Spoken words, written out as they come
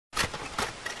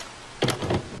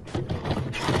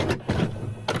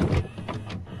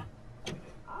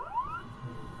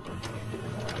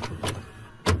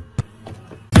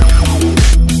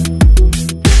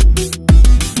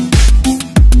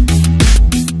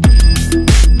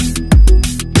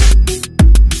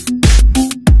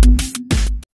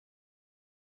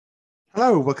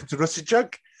Hello, welcome to Rusty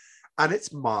Jug, and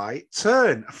it's my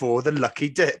turn for the Lucky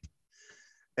Dip.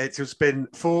 It has been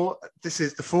this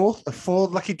is the fourth of 4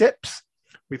 Lucky Dips.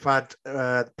 We've had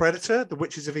Predator, The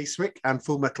Witches of Eastwick, and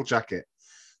Full Metal Jacket.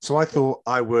 So I thought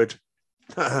I would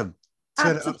turn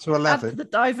it up to 11. Add the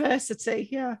diversity,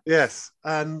 yeah. Yes,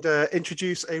 and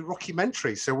introduce a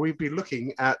rockumentary. So we'll be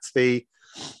looking at the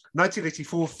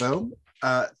 1984 film,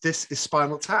 This Is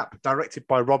Spinal Tap, directed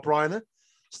by Rob Reiner,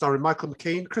 starring Michael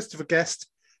McKean, Christopher Guest,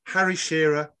 Harry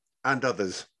Shearer, and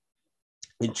others.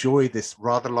 Enjoy this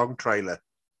rather long trailer.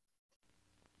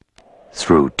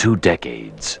 Through 2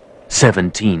 decades,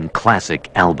 17 classic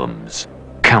albums,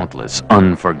 countless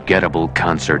unforgettable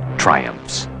concert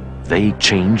triumphs, they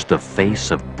changed the face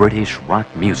of British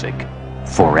rock music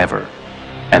forever.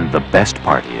 And the best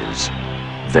part is,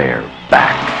 they're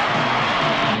back.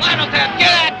 Spinal Tap,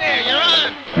 get out there, you're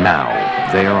on! Now,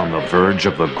 they're on the verge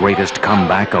of the greatest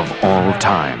comeback of all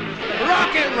time.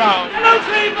 Rock and roll! Hello,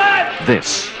 Cleveland!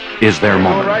 This is their Go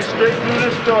moment. right straight through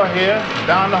the store here,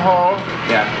 down the hall.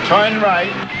 Yeah. Turn right.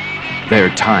 Their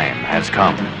time has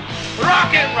come.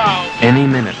 Rock and roll! Any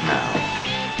minute now.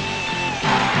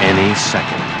 Any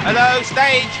second. Hello,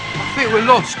 stage! I think we're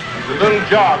lost. There's a little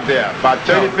jog there, about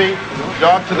 30 feet.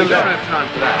 Jog to the left.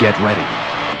 Get ready.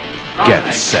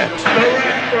 Get set.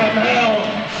 Direct from hell,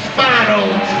 Spinal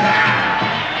Tap.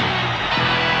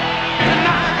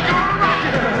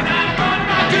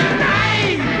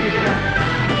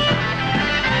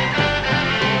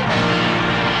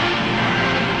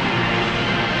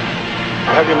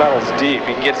 Heavy metal's deep.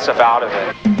 You can get stuff out of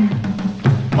it.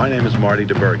 My name is Marty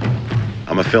DeBerge.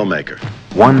 I'm a filmmaker.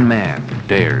 One man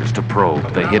dares to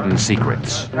probe the hidden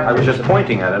secrets. I was just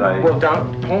pointing at it. Well,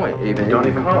 don't point even. Don't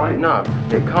even point? No,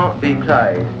 it can't be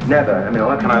played. Never. I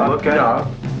mean, Can I look at it? No.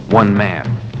 One man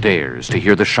dares to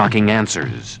hear the shocking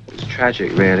answers It's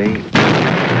tragic, really.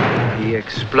 He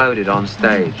exploded on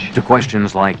stage. to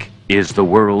questions like, is the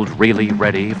world really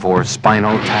ready for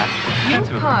Spinal Tap? You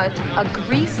put a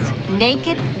greased,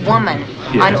 naked woman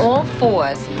Yes. on all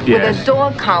fours Yes. with a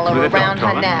dog collar With a dog around her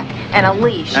collar. neck and a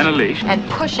leash. And a leash. And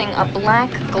pushing a black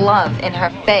glove in her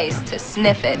face to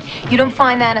sniff it. You don't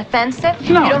find that offensive?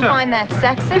 No, You don't no. find that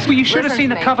sexist? Well, you should have Listen seen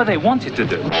to the me. cover they wanted to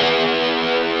do.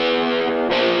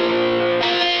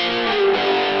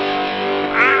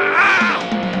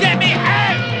 Get me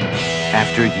out!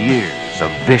 After years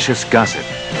of vicious gossip,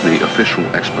 The official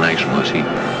explanation was he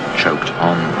choked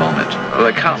on vomit. Well,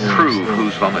 they can't prove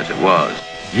whose vomit it was.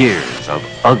 years of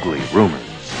ugly rumors,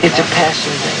 It's a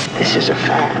passing thing. This is a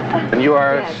fact. And you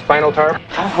are Spinal Tap?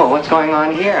 Oh, what's going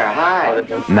on here? Hi.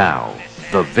 now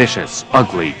the vicious,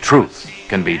 ugly truth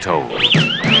can be told.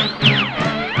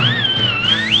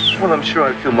 Well, I'm sure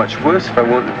I'd feel much worse if I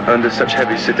weren't under such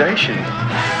heavy sedation.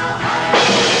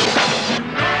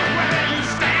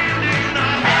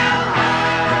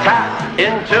 Tap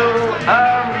into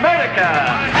America!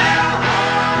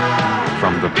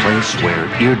 From the place where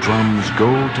eardrums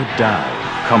go to die,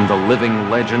 come the living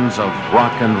legends of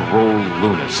rock and roll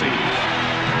lunacy.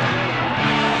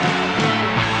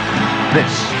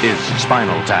 This is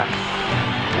Spinal Tap.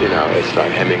 You know, it's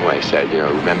like Hemingway said, you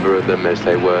know, remember them as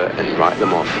they were and write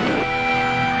them off.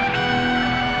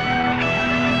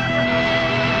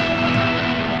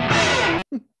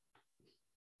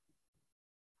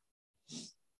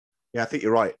 Yeah, I think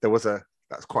you're right.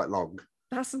 That's quite long.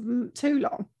 That's too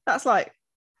long. That's like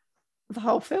the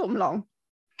whole film long.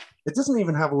 It doesn't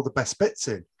even have all the best bits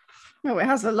in. No, it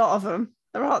has a lot of them.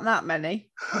 There aren't that many.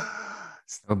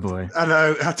 Oh boy. I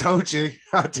know, I told you.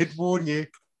 I did warn you.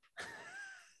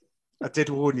 But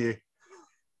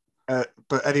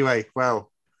anyway,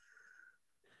 well,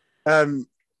 why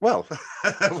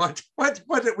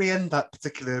don't we end that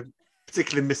particular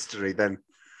mystery then?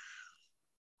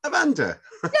 Amanda,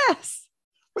 Yes.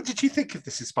 what did you think of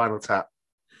This Is Spinal Tap?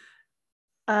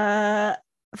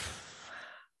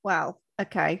 Well,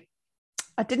 okay.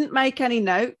 I didn't make any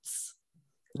notes.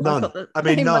 None. In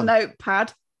my None.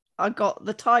 notepad, I got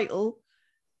the title,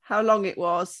 how long it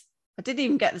was. I didn't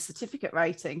even get the certificate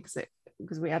rating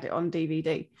because we had it on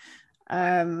DVD.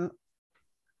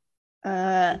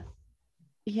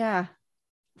 Yeah,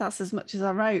 that's as much as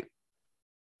I wrote.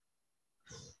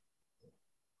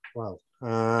 Well,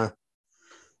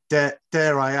 dare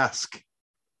I ask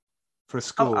for a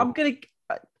score?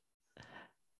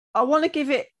 I want to give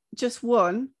it just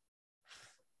one.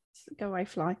 Go away,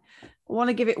 fly. I want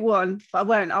to give it one, but I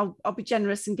won't. I'll be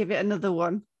generous and give it another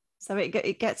one. So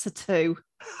it gets a 2.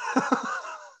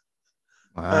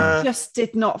 Wow. Just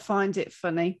did not find it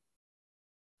funny.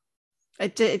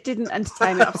 It didn't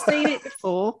entertain me. I've seen it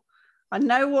before. I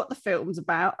know what the film's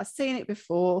about. I've seen it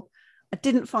before. I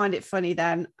didn't find it funny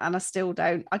then, and I still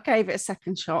don't. I gave it a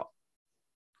second shot.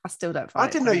 I still don't find it.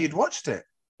 I didn't know you'd watched it.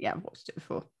 Yeah, I've watched it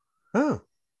before. Oh.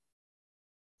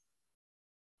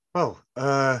 Well,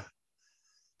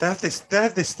 they have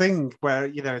this thing where,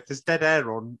 you know, if there's dead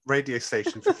air on radio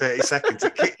station for 30 seconds,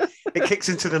 it kicks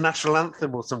into the national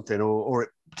anthem or something, or it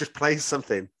just plays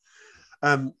something.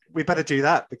 We better do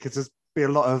that because there's be a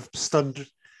lot of stunned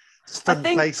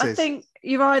faces. I think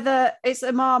it's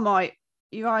a Marmite.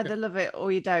 You either love it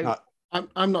or you don't.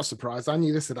 I'm not surprised. I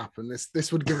knew this would happen.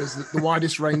 This would give us the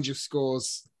widest range of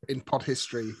scores in pod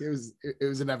history. It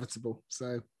was inevitable.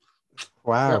 So,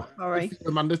 wow. Yeah, sorry,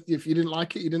 Amanda. If you didn't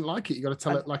like it, you didn't like it. You got to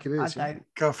tell it like it is. I don't.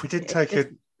 God, if we did take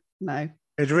it, no,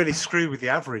 it'd really screw with the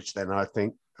average. Then I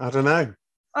think I don't know.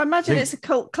 I imagine it's a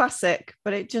cult classic,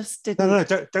 but it just didn't. No,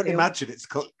 don't imagine it's a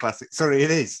cult classic. Sorry,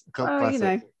 it is a cult classic. You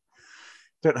know.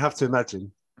 Don't have to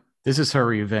imagine. This is her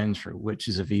revenge for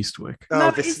Witches of Eastwick. No,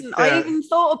 it isn't. I even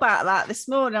thought about that this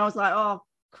morning. I was like, oh,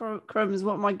 crumbs,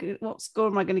 what score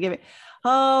am I going to give it?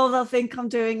 Oh, they'll think I'm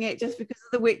doing it just because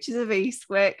of the Witches of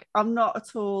Eastwick. I'm not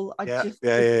at all. Yeah.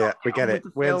 We get it.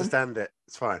 We understand it.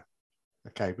 It's fine.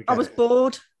 Okay. I was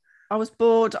bored. I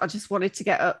just wanted to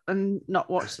get up and not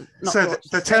watch.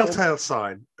 The telltale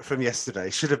sign from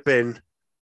yesterday should have been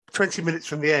 20 minutes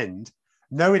from the end.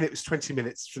 Knowing it was 20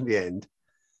 minutes from the end,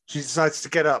 she decides to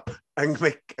get up and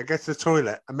go to the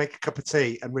toilet and make a cup of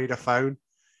tea and read her phone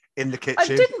in the kitchen. I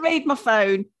didn't read my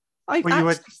phone. I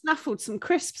actually snaffled some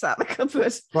crisps out the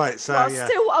cupboard. Right, so I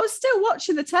was still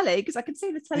watching the telly because I could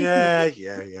see the telly.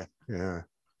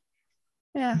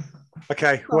 Yeah.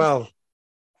 Okay, well,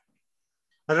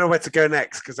 I don't know where to go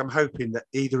next because I'm hoping that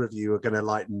either of you are going to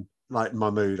lighten my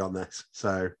mood on this.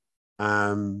 So,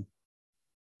 Dom.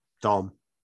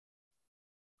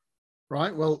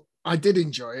 Right. Well, I did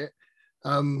enjoy it.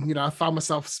 I found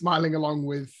myself smiling along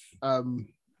with,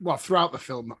 throughout the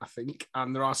film, I think.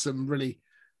 And there are some really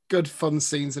good, fun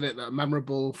scenes in it that are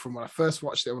memorable from when I first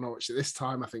watched it. When I watched it this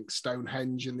time, I think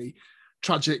Stonehenge and the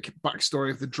tragic backstory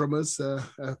of the drummers are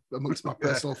amongst my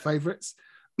personal favourites.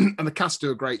 And the cast do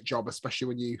a great job, especially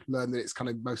when you learn that it's kind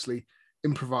of mostly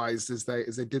improvised as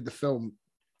they did the film.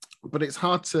 But it's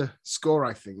hard to score,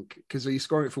 I think, because are you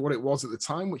scoring it for what it was at the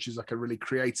time, which is like a really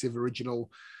creative,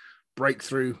 original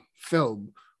breakthrough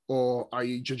film, or are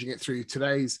you judging it through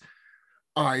today's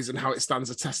eyes and how it stands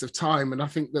the test of time? And I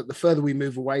think that the further we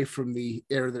move away from the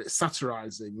era that it's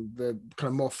satirizing, the kind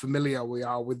of more familiar we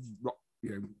are with,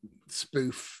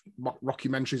 spoof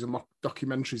rockumentaries and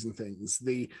documentaries and things,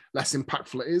 the less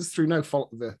impactful it is through no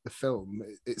fault of the film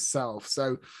itself.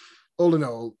 So all in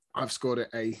all, I've scored it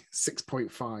a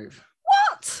 6.5.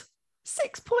 What?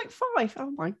 6.5?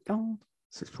 Oh my God.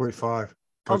 6.5.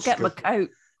 I'll get my coat.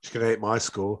 She's going to hit my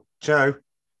score. Joe?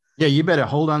 Yeah, you better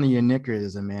hold on to your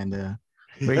knickers, Amanda.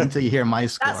 Wait until you hear my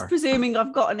score. That's presuming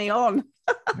I've got any on.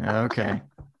 Okay.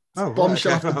 Oh,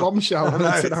 bombshell after bombshell.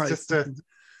 No, it's just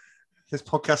this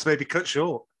podcast may be cut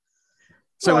short.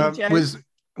 So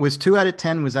was 2 out of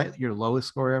 10, was that your lowest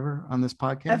score ever on this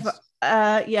podcast?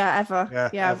 Ever. Yeah,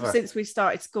 ever. Since we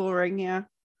started scoring, yeah.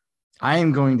 I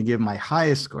am going to give my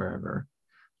highest score ever,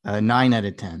 9 out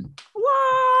of 10.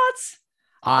 What?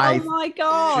 Oh my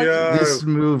God. Joe, this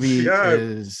movie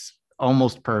is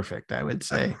almost perfect, I would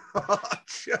say.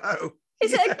 Joe.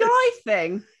 Is it a guy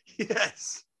thing?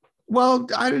 Yes. Well,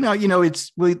 I don't know.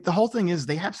 The whole thing is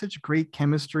they have such great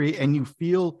chemistry and you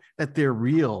feel that they're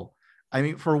real. I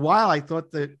mean, for a while, I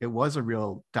thought that it was a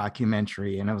real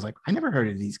documentary. And I was like, I never heard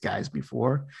of these guys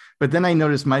before. But then I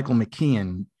noticed Michael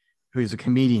McKean, who's a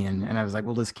comedian. And I was like,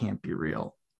 well, this can't be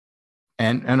real.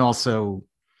 And also,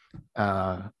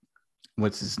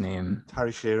 what's his name?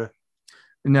 Harry Shearer.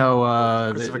 No,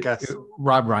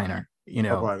 Rob Reiner.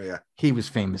 He was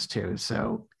famous too.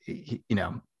 So,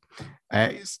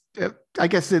 I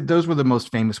guess that those were the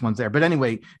most famous ones there. But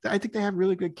anyway, I think they have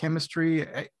really good chemistry.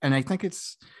 And I think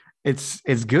it's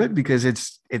good because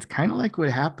it's kind of like what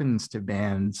happens to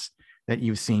bands that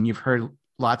you've seen. You've heard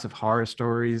lots of horror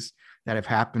stories that have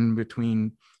happened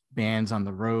between bands on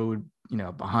the road,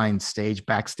 behind stage,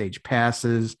 backstage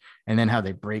passes, and then how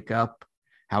they break up,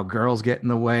 how girls get in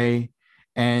the way.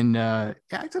 And I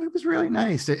thought it was really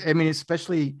nice. I mean,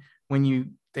 especially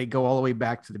when they go all the way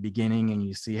back to the beginning and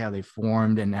you see how they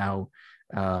formed and how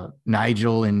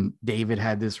Nigel and David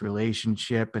had this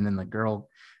relationship, and then the girl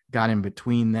got in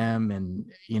between them,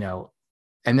 and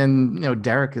then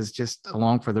Derek is just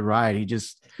along for the ride. He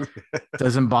just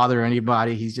doesn't bother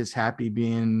anybody. He's just happy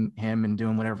being him and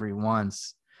doing whatever he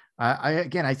wants. I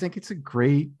think it's a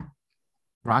great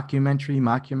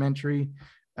mockumentary.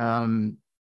 I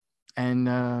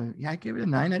give it a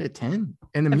 9 out of 10.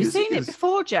 And the have music you seen it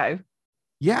before, Joe?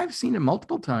 Yeah, I've seen it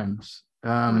multiple times.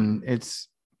 It's,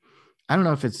 I don't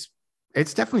know if it's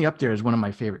definitely up there as one of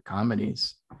my favorite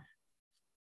comedies.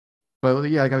 But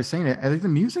yeah, like I was saying, I think the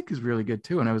music is really good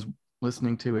too. And I was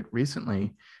listening to it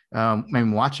recently,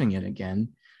 and watching it again.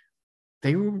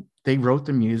 They wrote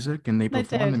the music and they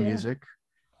performed the music,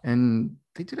 and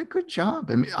they did a good job.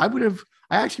 I mean, I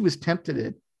actually was tempted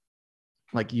it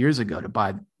like years ago to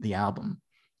buy the album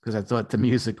because I thought the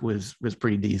music was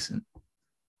pretty decent.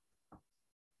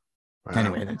 Wow.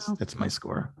 Anyway, that's my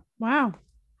score. Wow.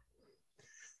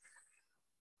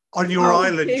 On your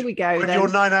island, here we go. On your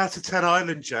 9 out of 10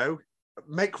 island, Joe,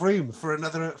 make room for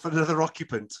another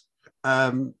occupant.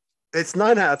 It's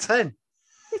 9 out of 10.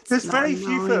 There's very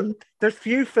few films. There's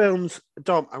few films.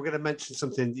 Dom, I'm going to mention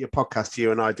something. Your podcast,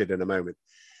 you and I did in a moment.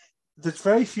 There's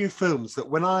very few films that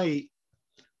when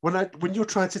you're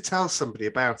trying to tell somebody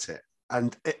about it,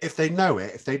 and if they know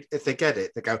it, if they get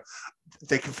it,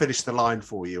 they can finish the line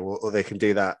for you, or they can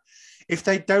do that. If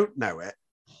they don't know it,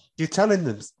 you're telling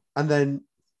them, and then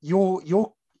you're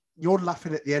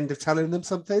laughing at the end of telling them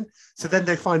something, so then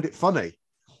they find it funny,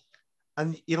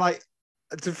 and you're like,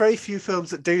 there's very few films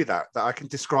that do that I can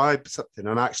describe something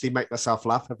and actually make myself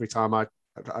laugh every time I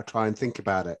try and think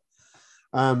about it.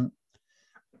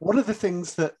 One of the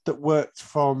things that worked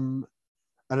from,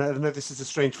 and I know this is a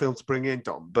strange film to bring in,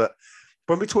 Dom, but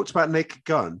when we talked about Naked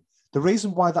Gun, the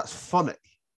reason why that's funny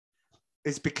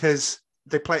is because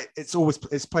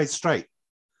it's played straight.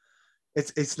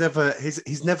 It's never,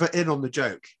 he's never in on the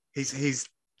joke. He's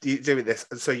doing this,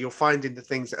 and so you're finding the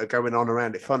things that are going on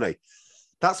around it funny.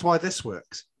 That's why this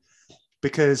works,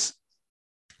 because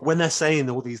when they're saying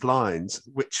all these lines,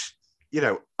 which,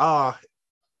 are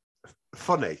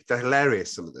funny, they're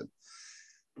hilarious, some of them.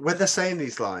 When they're saying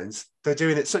these lines, they're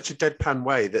doing it such a deadpan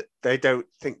way that they don't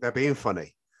think they're being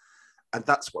funny. And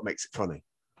that's what makes it funny.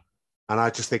 And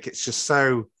I just think it's just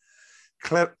so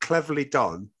cleverly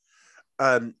done.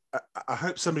 I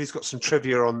hope somebody's got some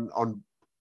trivia on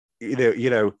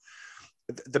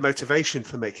the motivation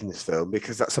for making this film,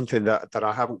 because that's something that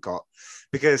I haven't got.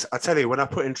 Because I tell you, when I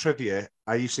put in trivia,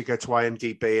 I usually go to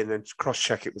IMDb and then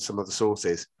cross-check it with some other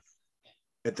sources.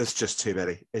 There's just too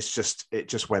many. It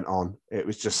just went on. It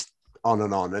was just on,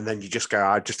 and then you just go,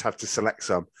 I just have to select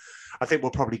some. I think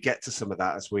we'll probably get to some of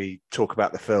that as we talk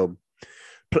about the film.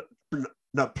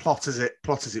 Not plot as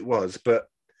it was, but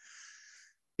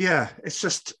yeah, it's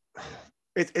just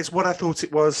it's what I thought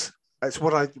it was. It's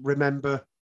what I remember.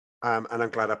 And I'm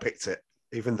glad I picked it,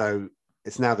 even though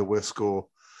it's now the worst score.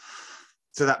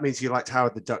 So that means you liked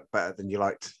Howard the Duck better than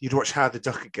you'd watch Howard the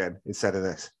Duck again instead of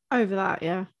this. Over that,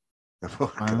 yeah.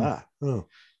 Look at that. Oh.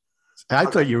 I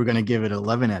thought you were going to give it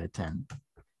 11 out of 10.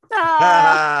 Very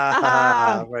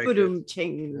good.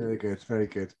 Very good. Very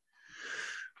good.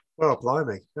 Well,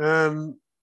 blimey.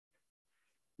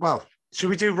 Well,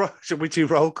 should we do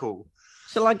roll call?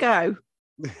 Shall I go?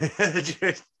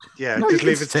 Yeah, no, just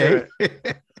leave it to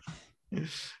it.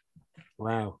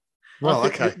 Wow. Well,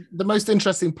 okay. The most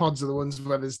interesting pods are the ones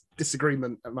where there's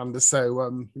disagreement, Amanda.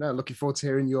 So, looking forward to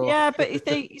hearing your. Yeah, but you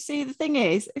see, the thing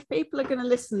is, if people are going to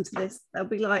listen to this, they'll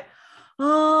be like,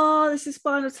 "Oh, this is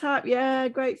Spinal Tap. Yeah,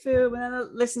 great film." And then they'll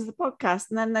listen to the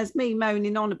podcast, and then there's me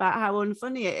moaning on about how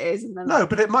unfunny it is. And then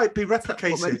but it might be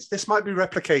replicated. This might be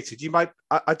replicated. You might.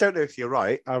 I don't know if you're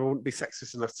right. I wouldn't be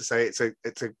sexist enough to say it's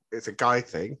a guy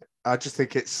thing. I just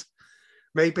think it's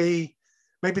maybe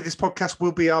this podcast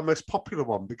will be our most popular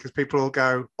one because people will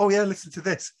go, "Oh yeah, listen to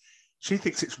this." She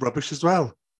thinks it's rubbish as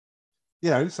well.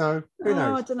 So who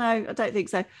knows? I don't know. I don't think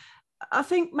so. I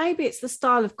think maybe it's the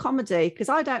style of comedy, because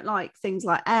I don't like things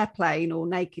like Airplane or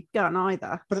Naked Gun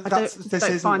either. But I don't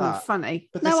find them funny.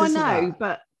 No, I know,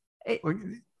 but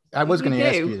I was going to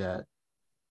ask you that.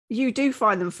 You do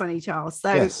find them funny, Charles.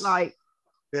 So yes.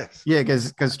 Yes. Yeah,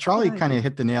 because Charlie kind of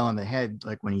hit the nail on the head,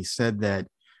 like when he said that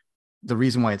the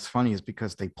reason why it's funny is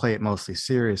because they play it mostly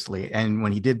seriously. And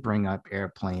when he did bring up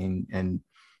Airplane and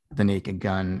The Naked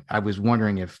Gun, I was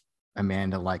wondering if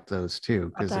Amanda liked those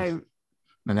too. I don't.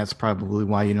 And that's probably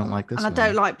why you don't like this. And I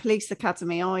don't like Police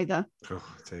Academy either. Oh,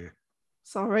 dear.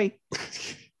 Sorry.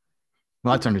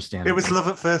 Well, that's understandable. It was love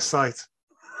at first sight.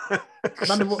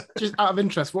 Amanda, just out of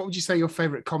interest, what would you say your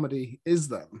favorite comedy is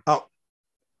then? Oh.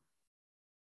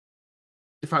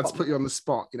 If I had to put you on the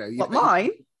spot,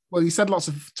 mine? Well, you said lots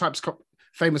of types of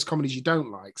famous comedies you don't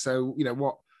like. So,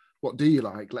 what do you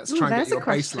like? Let's try and get your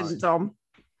baseline. Dom.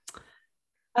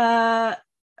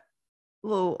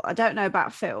 Well, I don't know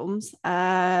about films.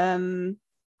 I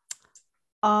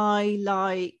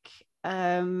like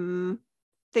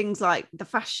things like The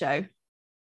Fast Show.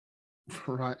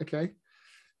 Right. Okay.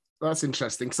 That's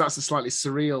interesting because that's a slightly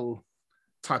surreal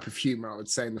type of humor, I would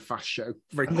say, in the Fast show.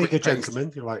 Very League of quick-paced.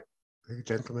 Gentlemen. You like League of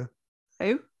Gentlemen?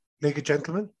 Who? League of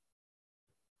Gentlemen.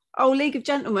 Oh, League of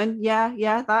Gentlemen.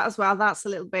 Yeah, that as well. That's a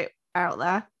little bit out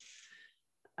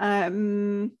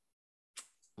there.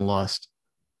 Lost.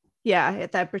 Yeah,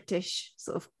 they're British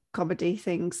sort of comedy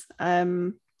things.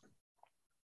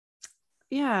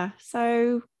 Yeah,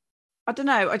 so I don't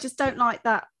know. I just don't like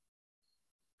that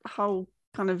whole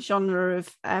kind of genre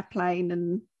of airplane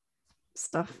and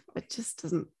stuff. It just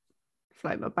doesn't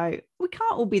float my boat. We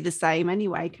can't all be the same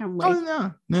anyway, can we? Oh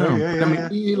no. Sure, yeah. I mean,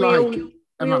 you we like all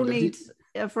Amanda, need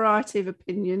a variety of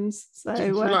opinions. So do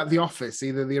you like The Office,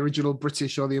 either the original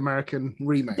British or the American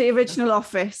remake? the original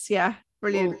Office, yeah,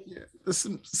 brilliant. Well, yeah, there's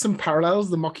some parallels,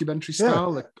 the mockumentary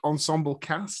style, the ensemble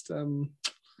cast.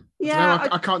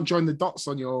 I can't join the dots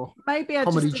on your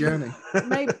comedy journey.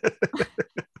 Maybe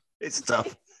It's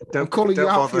tough. I'm calling you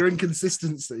out for your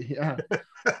inconsistency. Yeah.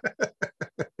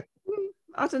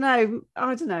 I don't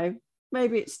know.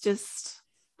 Maybe it's just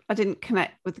I didn't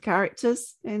connect with the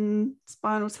characters in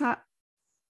Spinal Tap.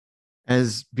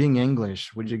 As being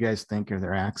English, what did you guys think of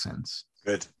their accents?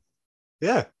 Good.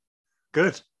 Yeah.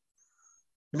 Good.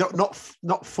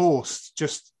 Not forced,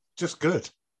 just good.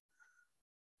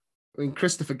 I mean,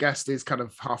 Christopher Guest is kind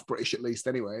of half British at least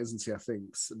anyway, isn't he? I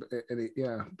think.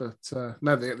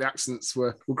 No, the accents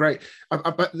were great. I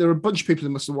bet there were a bunch of people who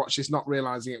must have watched this not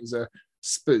realising it was a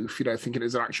spoof, thinking it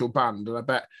was an actual band. And I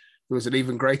bet there was an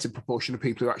even greater proportion of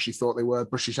people who actually thought they were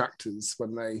British actors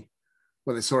when they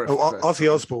saw it.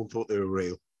 Ozzy Osbourne thought they were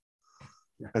real.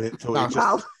 Yeah. And it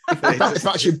thought if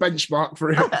that's your benchmark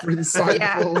for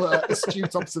insightful,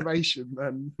 astute observation,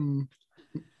 then...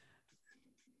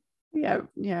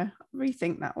 Yeah.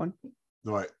 Rethink that one.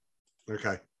 Right.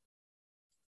 Okay.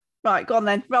 Right, go on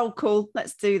then. Roll call.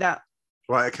 Let's do that.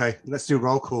 Right. Okay. Let's do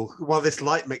roll call. Well, this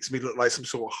light makes me look like some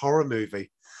sort of horror movie,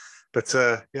 but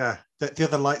the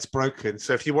other light's broken.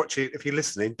 So if you're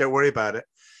listening, don't worry about it.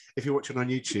 If you're watching on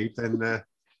YouTube, then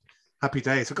happy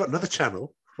days. We've got another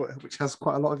channel which has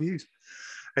quite a lot of views.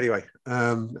 Anyway,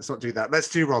 let's not do that. Let's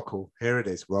do roll call. Here it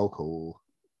is. Roll call.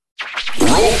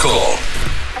 Roll call.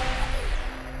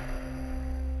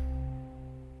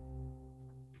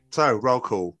 So, roll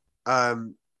call.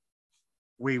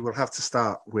 We will have to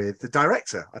start with the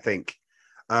director, I think,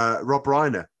 Rob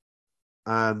Reiner.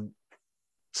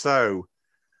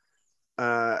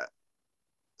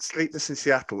 Sleepless in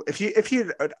Seattle. If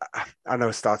you, I know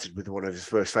I started with one of his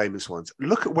first famous ones.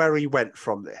 Look at where he went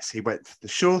from this. He went the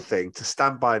sure thing to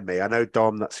Stand By Me. I know,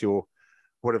 Dom, that's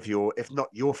one of your, if not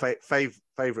your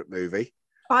favorite movie.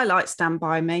 I like Stand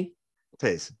By Me. It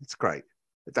is. It's great.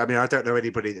 I mean, I don't know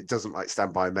anybody that doesn't like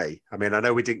Stand By Me. I mean, I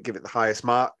know we didn't give it the highest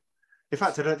mark. In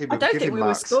fact, I don't think we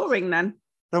were scoring then.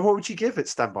 No, what would you give it,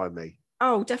 Stand By Me?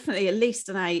 Oh, definitely at least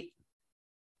an 8.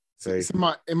 So it's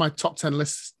in my top 10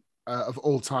 list of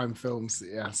all-time films.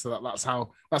 Yeah, so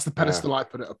that's the pedestal I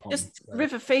put it upon. Just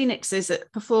River Phoenix's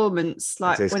performance,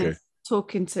 like when he's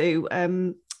talking to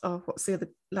what's the other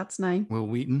lad's name? Will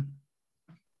Wheaton.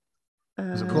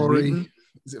 Is it Corey?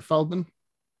 Is it Feldman?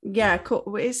 Yeah,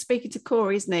 he's speaking to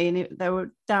Corey, isn't he? And they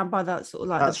were down by that sort of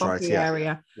like the body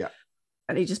area. Yeah.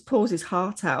 And he just pours his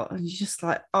heart out, and you're just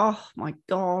like, oh my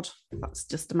God, that's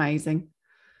just amazing.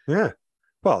 Yeah.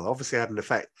 Well, obviously it had an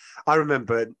effect. I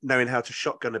remember knowing how to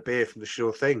shotgun a beer from the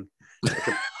sure thing.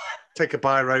 Take a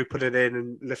biro, put it in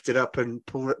and lift it up and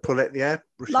pull it in the air.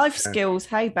 Life skills,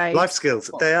 hey babe. Life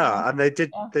skills, they are. And they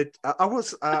did. I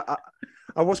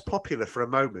was popular for a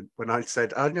moment when I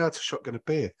said, I know how to shotgun a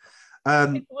beer.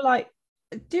 People were like,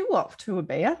 do what to a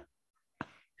beer?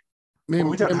 Me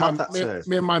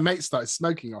and my mate started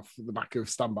smoking off the back of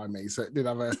Stand By Me, so it did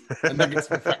have a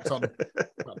negative effect on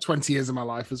about 20 years of my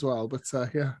life as well. But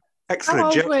yeah, excellent. How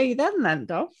old were you then,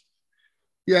 Dov?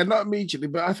 Yeah, not immediately,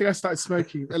 but I think I started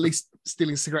smoking, at least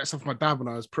stealing cigarettes off my dad when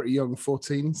I was pretty young,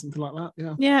 14, something like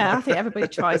that. Yeah, I think everybody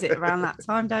tries it around that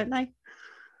time, don't they?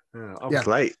 Yeah, I was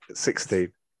late at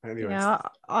 16. Anyway, yeah,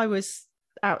 I was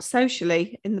out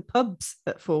socially in the pubs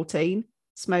at 14,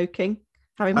 smoking,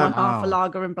 having one half a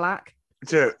lager and black.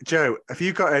 Joe, have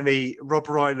you got any Rob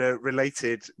Reiner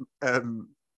related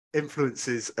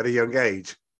influences at a young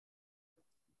age?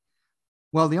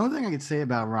 Well, the only thing I could say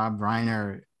about Rob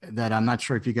Reiner that I'm not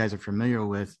sure if you guys are familiar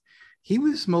with, he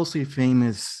was mostly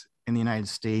famous in the United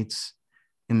States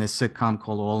in the sitcom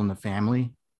called All in the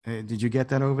Family. Did you get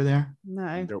that over there?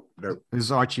 No. Nope. It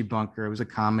was Archie Bunker. It was a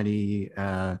comedy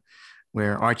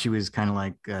where Archie was kind of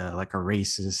like a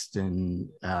racist, and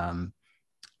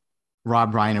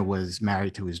Rob Reiner was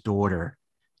married to his daughter,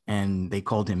 and they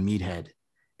called him Meathead.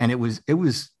 And it was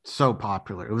so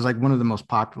popular. It was like one of the most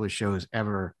popular shows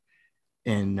ever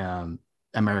in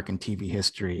American TV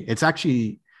history. It's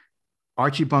actually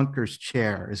Archie Bunker's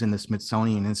chair is in the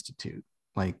Smithsonian Institute.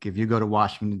 Like if you go to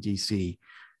Washington, D.C.,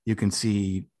 you can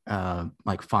see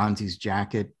like Fonzie's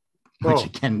jacket, which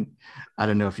again, I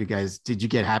don't know if you guys, did you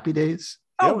get Happy Days?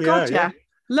 Oh, God, yeah.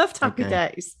 Loved Happy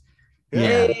Days.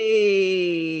 Yeah.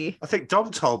 Yay. I think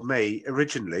Dom told me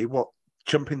originally what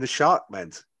jumping the shark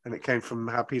meant, and it came from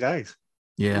Happy Days.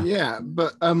 Yeah,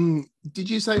 but did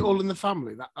you say All in the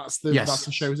Family? That's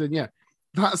the show was in. Yeah,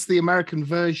 that's the American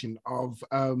version of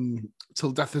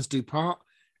Till Death Us Do Part.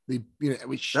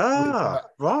 Which right,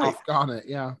 Alf Garnett.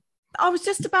 Yeah, I was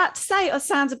just about to say it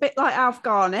sounds a bit like Alf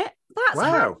Garnett. That's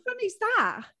how funny is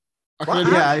that?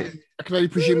 I can only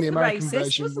presume the American racist,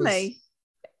 version wasn't he?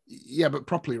 Yeah, but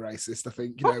properly racist, I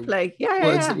think. Properly,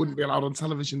 words that wouldn't be allowed on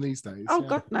television these days. Oh,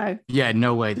 God, no. Yeah,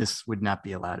 no way. This would not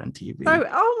be allowed on TV.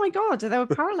 Oh my God, there were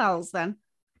parallels then.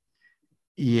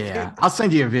 Yeah, I'll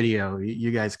send you a video.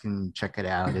 You guys can check it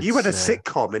out. You had a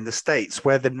sitcom in the States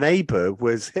where the neighbor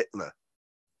was Hitler.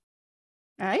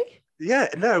 Eh? Yeah,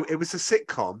 no, it was a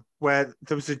sitcom where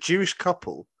there was a Jewish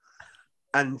couple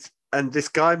and this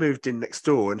guy moved in next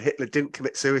door and Hitler didn't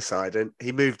commit suicide and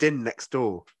he moved in next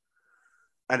door.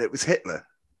 And it was Hitler.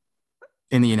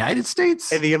 In the United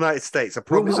States? In the United States. I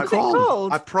promise. What was it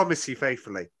called? I promise you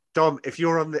faithfully. Dom, if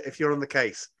you're on the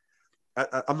case,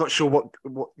 I'm not sure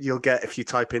what you'll get if you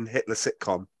type in Hitler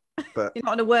sitcom. But you're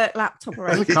not on a work laptop or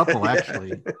anything. There's a couple,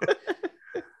 actually.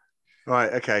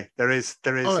 Right, okay. There is,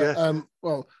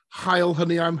 well, Heil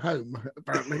Honey, I'm Home,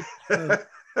 apparently.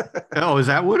 Oh, is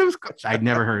that what it was called? I'd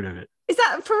never heard of it. Is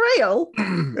that for real?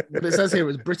 But it says here it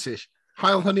was British.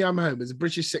 Heil Honey, I'm Home is a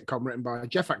British sitcom written by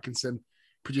Jeff Atkinson,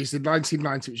 produced in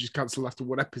 1990, which was cancelled after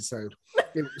one episode.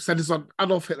 It centers on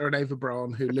Adolf Hitler and Eva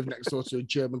Braun, who lived next door to a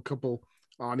German couple,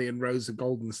 Arnie and Rosa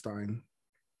Goldenstein.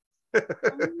 Oh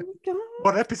my God.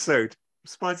 What episode? I'm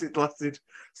surprised it lasted.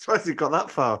 Surprised it got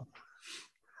that far.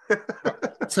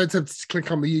 So to click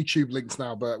on the YouTube links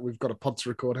now, but we've got a pod to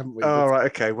record, haven't we? Oh, right,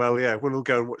 okay. Well, yeah, we'll all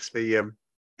go and watch the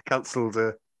cancelled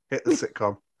Hitler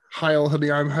sitcom. Heil Honey,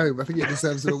 I'm Home. I think it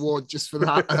deserves an award just for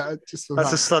that.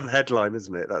 That's a Sun headline,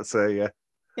 isn't it? That's a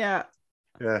yeah.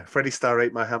 Freddie Starr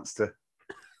ate my hamster.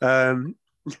 Go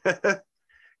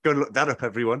and look that up,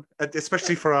 everyone.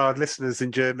 Especially for our listeners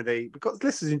in Germany. We've got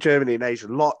listeners in Germany and Asia, a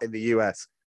lot in the US.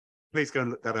 Please go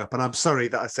and look that up. And I'm sorry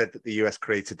that I said that the US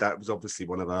created that. It was obviously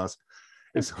one of ours.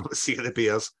 It's obviously going to be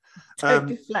us. Don't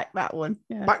deflect that one.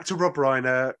 Yeah. Back to Rob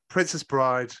Reiner, Princess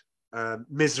Bride,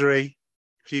 Misery,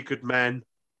 Few Good Men,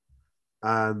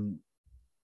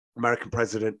 American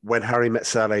President, When Harry Met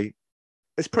Sally.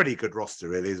 It's pretty good roster,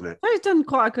 really, isn't it? They've done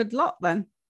quite a good lot then.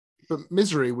 But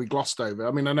Misery we glossed over.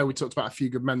 I mean, I know we talked about A Few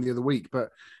Good Men the other week, but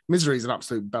Misery is an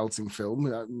absolute belting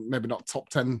film. Maybe not top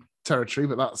 10 territory,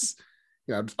 but that's,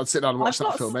 I'd sit down and watch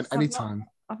that film anytime.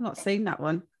 I've not seen that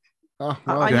one. Oh,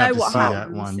 well, I know what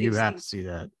happens. That one. You have to see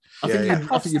that. I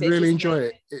think you'd really enjoy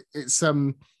it. It's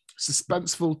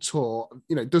suspenseful tour.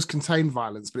 It does contain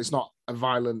violence, but it's not a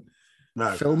violent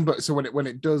film. But so when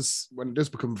it does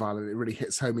become violent, it really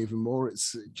hits home even more.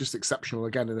 It's just exceptional.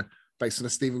 Again, based on a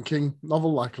Stephen King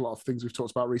novel, like a lot of things we've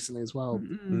talked about recently as well.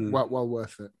 Well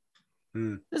worth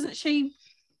it. Doesn't she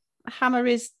hammer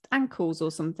his ankles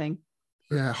or something?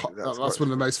 Yeah, that's one of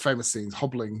the most famous scenes.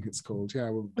 Hobbling, it's called.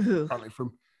 Yeah, apparently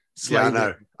from. Yeah, I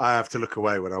know. I have to look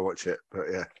away when I watch it, but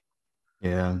yeah.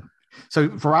 Yeah.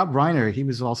 So for Rob Reiner, he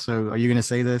was also. Are you going to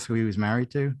say this? Who he was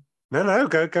married to? No,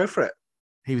 go for it.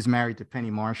 He was married to Penny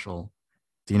Marshall.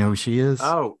 Do you know who she is?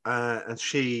 Oh, and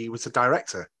she was a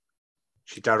director.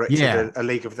 She directed a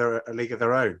League of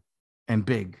Their Own. And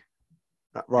Big.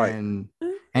 Right.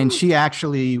 And she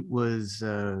actually was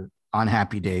on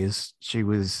Happy Days. She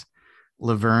was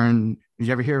Laverne. Did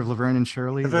you ever hear of Laverne and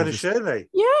Shirley? Laverne and Shirley.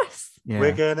 Yes. Yeah.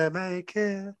 We're gonna make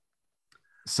it.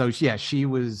 So yeah, she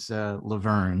was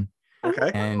Laverne.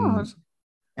 Okay.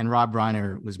 And Rob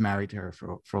Reiner was married to her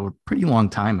for a pretty long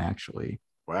time, actually.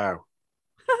 Wow.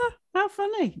 How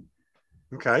funny.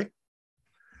 Okay.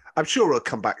 I'm sure we'll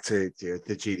come back to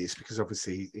the genius because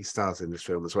obviously he stars in this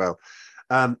film as well.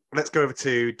 Let's go over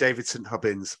to David St.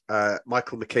 Hubbins,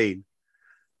 Michael McKean.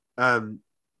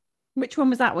 Which one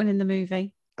was that one in the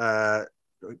movie?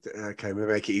 Okay, we'll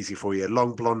make it easy for you.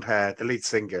 Long blonde hair, the lead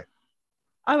singer.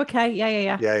 Oh, okay.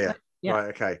 Yeah. Yeah. Right,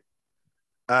 okay.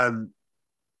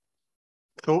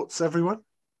 Thoughts, everyone?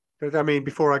 I mean,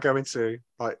 before I go into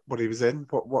like what he was in,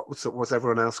 what's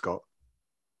everyone else got?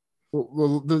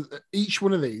 Well, each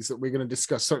one of these that we're going to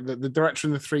discuss, so the director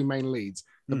and the three main leads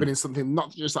have been in something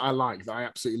not just that I like, that I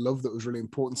absolutely love, that was really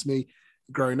important to me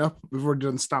growing up. We've already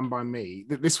done Stand By Me.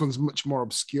 This one's much more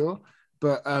obscure,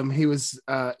 but he was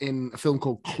in a film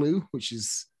called Clue, which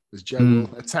is as Joe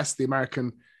will attest, the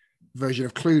American version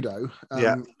of Cluedo.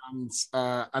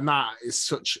 And that is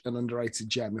such an underrated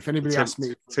gem. If anybody asks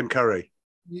me, Tim Curry.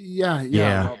 Yeah.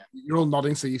 Well, you're all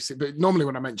nodding, so you see. But normally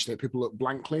when I mention it, people look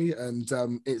blankly, and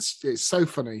it's so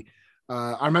funny.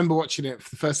 I remember watching it for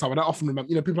the first time. I don't often remember.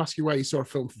 You know, people ask you where you saw a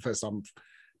film for the first time.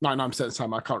 99% of the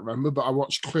time, I can't remember. But I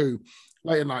watched Clue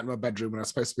late at night in my bedroom when I was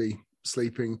supposed to be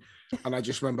sleeping, and I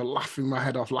just remember laughing my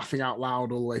head off, laughing out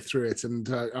loud all the way through it. And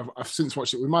I've since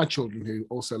watched it with my children who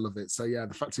also love it. So yeah,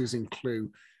 the fact he was in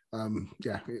Clue,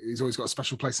 he's always got a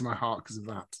special place in my heart because of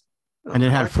that. And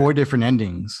it had 4 different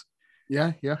endings.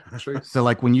 Yeah, true. So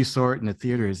like when you saw it in the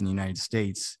theaters in the United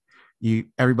States,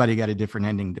 everybody got a different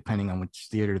ending depending on which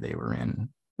theater they were in.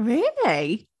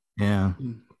 Really? Yeah.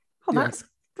 Oh,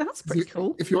 that's pretty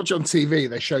cool. If you watch on TV,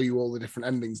 they show you all the different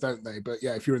endings, don't they? But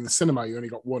yeah, if you're in the cinema, you only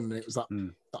got one, and it was that.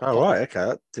 Right,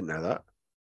 okay, I didn't know that.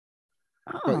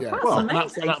 But yeah,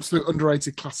 that's an absolute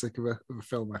underrated classic of a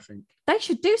film, I think. They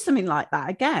should do something like that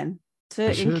again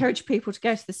to encourage people to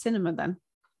go to the cinema. Then,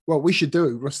 well, we should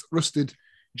do Rusted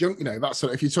Junk. You know, that's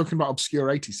sort of, if you're talking about obscure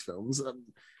 80s films.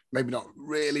 Maybe not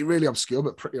really, really obscure,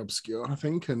 but pretty obscure, I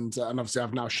think. And obviously,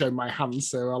 I've now shown my hand,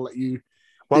 so I'll let you.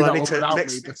 Well, I need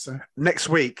to next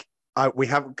week. We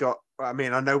haven't got. I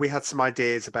mean, I know we had some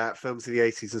ideas about films of the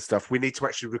 80s and stuff. We need to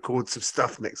actually record some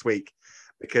stuff next week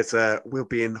because we'll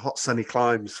be in hot sunny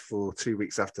climes for 2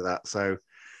 weeks after that. So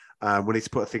we need to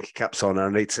put a thinking caps on.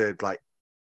 And I need to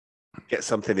get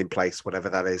something in place, whatever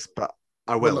that is. But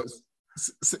I will. Well,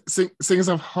 seeing as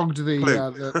I've hogged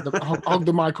hogged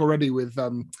the mic already with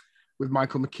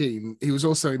Michael McKean, he was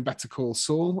also in Better Call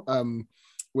Saul,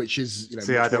 which is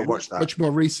I don't watch that. Much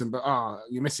more recent. But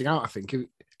you're missing out, I think.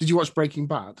 Did you watch Breaking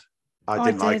Bad? I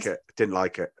didn't like it. Didn't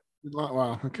like it.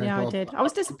 Wow. Okay. Yeah, I did. I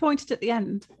was disappointed at the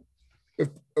end. Of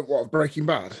what? Breaking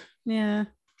Bad. Yeah.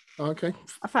 Okay.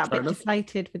 I felt a bit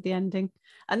deflated with the ending,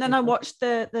 and then I watched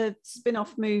the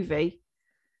spin-off movie,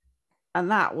 and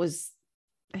that was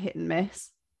a hit and miss.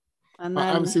 And then...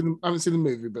 I haven't seen the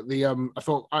movie, but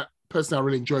I personally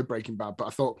really enjoyed Breaking Bad, but I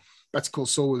thought Better Call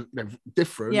Saul was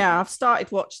different. Yeah, I've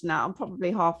started watching that. I'm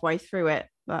probably halfway through it,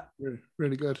 but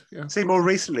really good. Yeah. See, more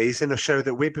recently, he's in a show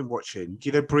that we've been watching. Do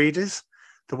you know Breeders?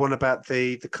 The one about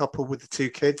the couple with the 2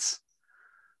 kids.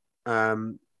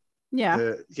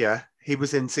 Yeah. He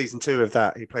was in season 2 of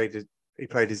that. He played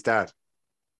his dad.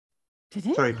 Did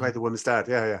he? Sorry, he played the woman's dad.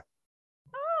 Yeah.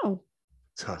 Oh.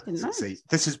 So, see,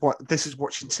 this is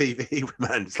watching TV,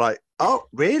 man. It's like, oh,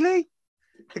 really?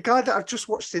 The guy that I've just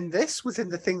watched in this was in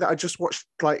the thing that I just watched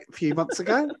like a few months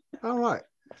ago. All right.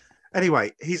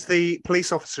 Anyway, he's the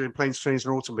police officer in Planes, Trains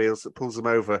and Automobiles that pulls them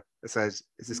over and says,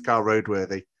 "Is this car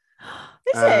roadworthy?"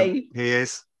 Is he? He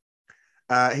is.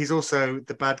 He's also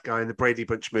the bad guy in the Brady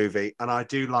Bunch movie, and I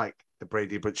do like the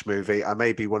Brady Bunch movie. I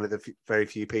may be one of the very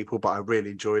few people, but I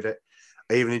really enjoyed it.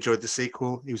 I even enjoyed the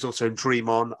sequel. He was also in Dream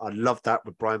On. I loved that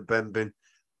with Brian Benben.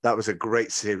 That was a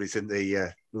great series in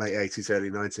the late 80s, early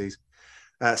 90s.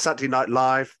 Saturday Night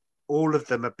Live, all of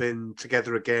them have been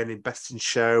together again in Best in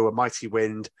Show, A Mighty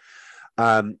Wind.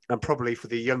 And probably for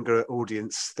the younger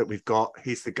audience that we've got,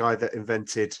 he's the guy that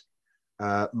invented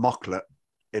Mocklet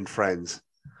in Friends,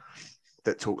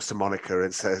 that talks to Monica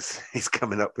and says he's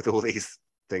coming up with all these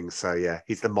things. So yeah,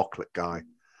 he's the Mocklet guy.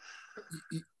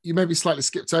 You maybe slightly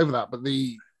skipped over that, but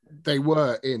they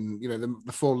were in,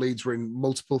 the 4 leads were in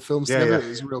multiple films together. Yeah. It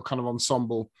was a real kind of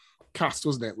ensemble cast,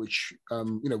 wasn't it? Which,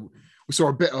 we saw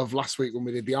a bit of last week when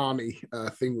we did the Arnie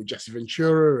thing with Jesse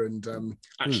Ventura and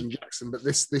Action Jackson. But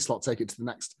this lot take it to the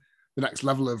next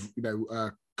level of,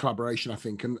 collaboration, I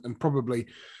think, and probably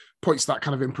points to that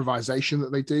kind of improvisation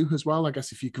that they do as well. I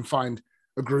guess if you can find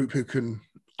a group who can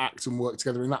act and work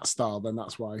together in that style, then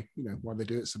that's why they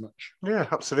do it so much. Yeah,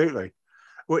 absolutely.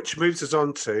 Which moves us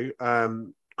on to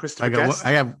Christopher Guest.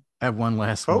 I have one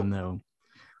last one though.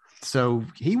 So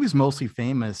he was mostly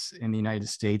famous in the United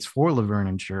States for Laverne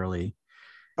and Shirley.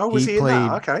 Oh, was he in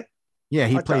that? Okay. Yeah,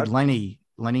 he played Lenny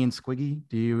and Squiggy.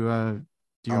 Do you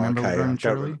remember Laverne and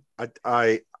Shirley?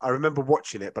 I remember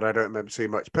watching it, but I don't remember too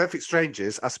much. Perfect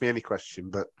Strangers, ask me any question,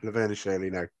 but Laverne and Shirley,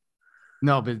 no.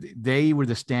 No, but they were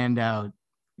the standout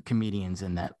comedians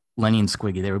in that. Lenny and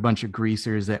Squiggy. They were a bunch of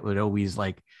greasers that would always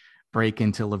break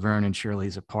into Laverne and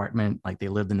Shirley's apartment. Like they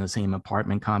lived in the same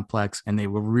apartment complex, and they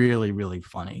were really, really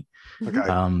funny.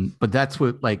 Okay. But that's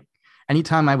what,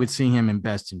 anytime I would see him in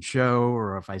Best in Show,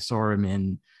 or if I saw him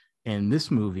in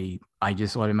this movie, I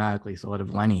just automatically thought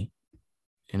of Lenny.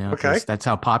 Okay. That's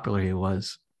how popular he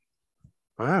was.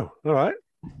 Wow. All right.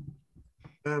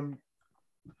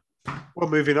 Well,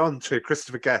 moving on to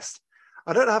Christopher Guest.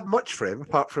 I don't have much for him,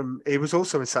 apart from he was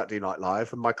also in Saturday Night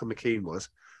Live, and Michael McKean was.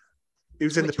 He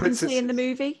was in Which the one's Princess. he in the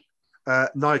movie?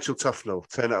 Nigel Tufnell.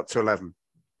 Turn it up to 11.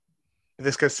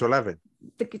 This goes to 11.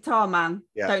 The guitar man.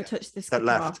 Yeah. Don't touch this That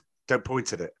guitar. left. Don't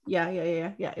point at it.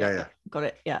 Yeah. Got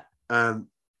it. Yeah.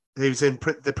 He was in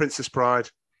The Princess Bride.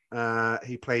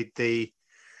 He played the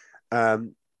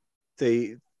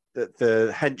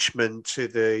henchman to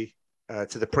the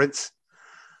prince.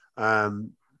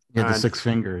 The Six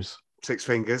Fingers. Six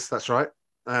Fingers, that's right.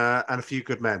 And A Few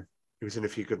Good Men. He was in A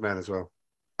Few Good Men as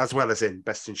well as in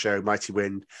Best in Show, Mighty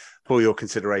Wind, For Your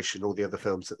Consideration, all the other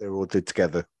films that they all did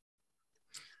together.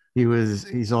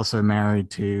 He's also married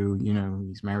to,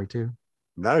 he's married to.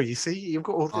 No, you see, you've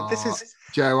got all this is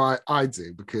Joe. I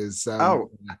do because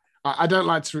I don't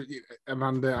like to,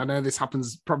 Amanda. I know this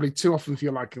happens probably too often for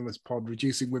your liking this pod,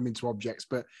 reducing women to objects.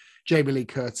 But Jamie Lee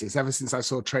Curtis, ever since I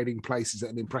saw Trading Places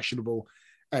at an impressionable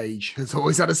age, has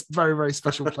always had a very, very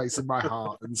special place in my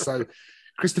heart. And so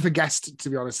Christopher Guest, to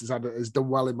be honest, has done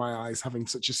well in my eyes, having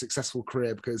such a successful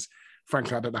career, because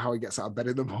frankly, I don't know how he gets out of bed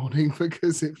in the morning,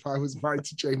 because if I was married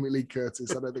to Jamie Lee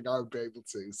Curtis, I don't think I would be able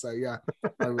to. So yeah,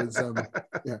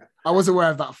 I was aware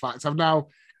of that fact. I've now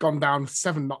gone down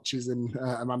 7 notches in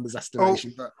Amanda's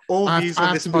estimation, but all views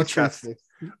on this podcast.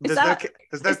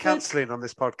 There's no cancelling on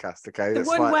this podcast, okay? That's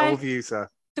why all views are.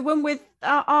 The one with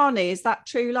Arnie, is that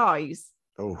True Lies?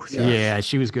 Oh, yeah,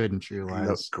 she was good in True Lies.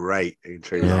 Looked great in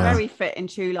True Lies. Yeah. Very fit in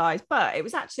True Lies, but it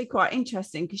was actually quite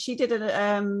interesting because she did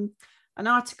an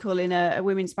article in a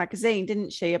women's magazine,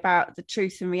 didn't she, about the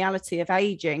truth and reality of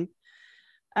aging,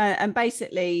 and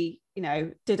basically,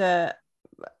 did a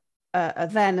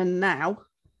then and now,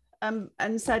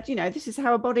 and said, this is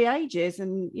how a body ages,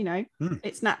 and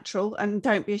it's natural, and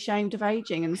don't be ashamed of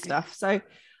aging and stuff. So.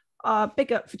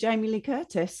 Big up for Jamie Lee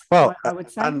Curtis. Well, I would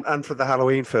say, and for the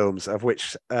Halloween films, of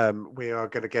which we are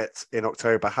going to get in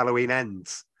October. Halloween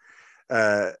Ends,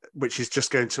 which is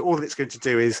just all it's going to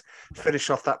do is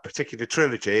finish off that particular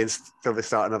trilogy until they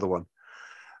start another one.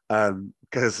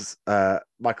 Because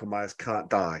Michael Myers can't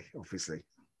die, obviously.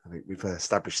 I think we've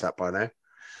established that by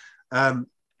now.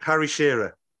 Harry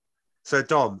Shearer. So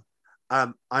Dom,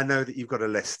 I know that you've got a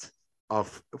list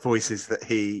of voices that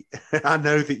I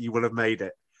know that you will have made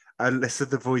it. A list of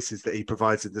the voices that he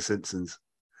provides in The Simpsons.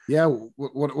 Yeah,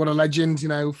 what a legend,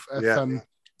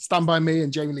 Stand By Me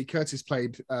and Jamie Lee Curtis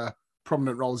played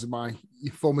prominent roles in my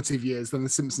formative years. Then The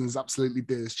Simpsons absolutely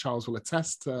did, as Charles will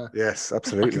attest. Yes,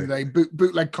 absolutely. They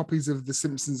bootleg copies of The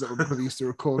Simpsons that my brother used to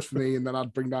record for me, and then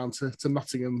I'd bring down to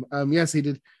Nottingham. Yes, he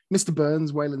did Mr.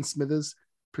 Burns, Waylon Smithers,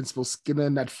 Principal Skinner,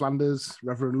 Ned Flanders,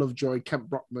 Reverend Lovejoy, Kent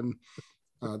Brockman.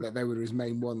 They were his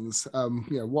main ones.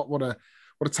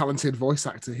 What a talented voice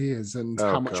actor he is, and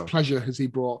how much pleasure has he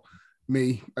brought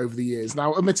me over the years.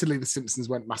 Now, admittedly, The Simpsons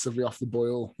went massively off the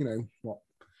boil.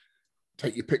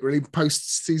 Take your pick, really.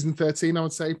 Post season 13, I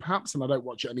would say, perhaps, and I don't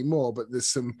watch it anymore. But there's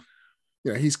some,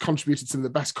 he's contributed to some of the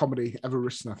best comedy ever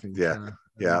written, I think. Yeah,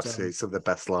 absolutely. Some of the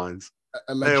best lines.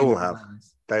 They all have.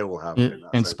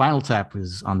 And Spinal Tap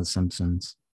was on The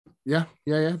Simpsons. Yeah.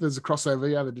 There's a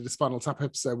crossover. Yeah, they did a Spinal Tap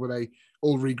episode where they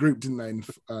all regrouped, didn't they, and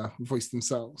voiced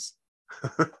themselves.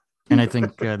 And I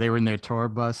think they were in their tour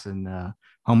bus, and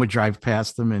Home would drive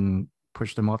past them and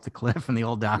pushed them off the cliff, and they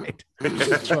all died.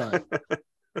 That's right.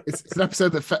 It's an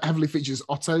episode that heavily features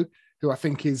Otto, who I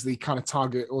think is the kind of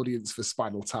target audience for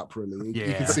Spinal Tap, really.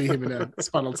 You can see him in a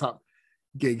Spinal Tap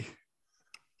gig.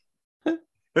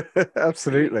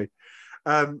 Absolutely.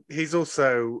 He's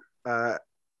also,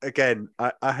 again,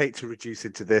 I hate to reduce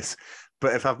into this,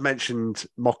 but if I've mentioned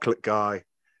Mocklet Guy,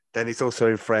 then he's also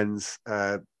in Friends,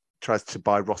 tries to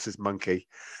buy Ross's monkey,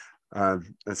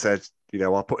 and said,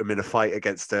 I'll put him in a fight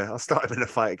I'll start him in a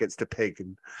fight against a pig.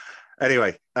 And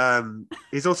anyway,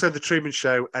 he's also in The Truman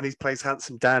Show, and he plays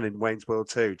Handsome Dan in Wayne's World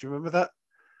 2. Do you remember that?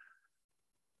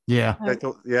 Yeah. They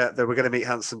thought, they were going to meet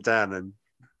Handsome Dan, and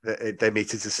they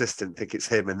meet his assistant, think it's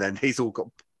him, and then he's all got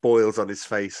boils on his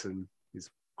face, and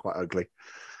he's quite ugly.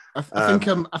 I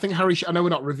think Harry. I know we're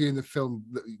not reviewing the film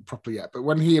properly yet, but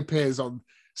when he appears on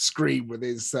screen with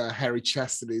his hairy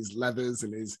chest and his leathers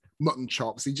and his mutton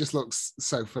chops, he just looks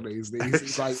so funny, isn't he?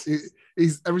 He's like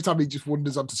he's every time he just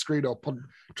wanders onto screen or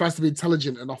tries to be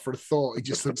intelligent and offer a thought, he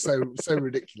just looks so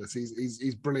ridiculous.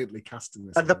 He's brilliantly cast in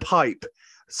this. And the pipe.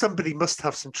 Somebody must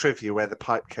have some trivia where the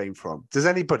pipe came from. Does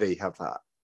anybody have that?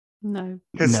 No.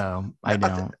 No, I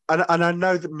don't. And I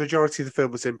know the majority of the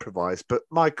film was improvised, but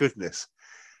my goodness,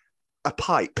 a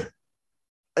pipe,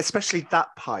 especially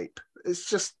that pipe, it's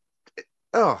just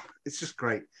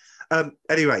great.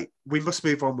 Anyway, we must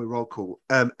move on with roll call.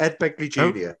 Ed Begley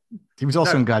Jr. He was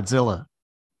also in Godzilla.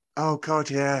 Oh God,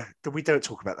 yeah. We don't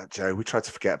talk about that, Joe. We try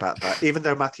to forget about that. Even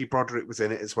though Matthew Broderick was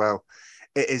in it as well,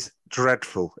 it is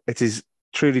dreadful. It is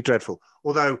truly dreadful.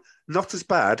 Although not as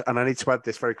bad, and I need to add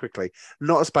this very quickly,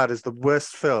 not as bad as the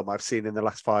worst film I've seen in the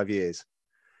last 5 years.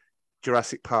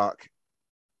 Jurassic Park,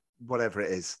 whatever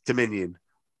it is, Dominion.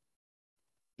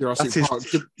 Jurassic Park,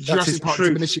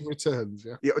 Diminishing Returns.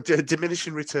 Yeah,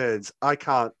 Diminishing Returns. I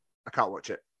can't watch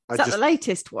it. Is that the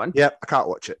latest one? Yep, I can't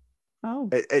watch it. Oh,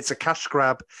 it's a cash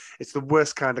grab. It's the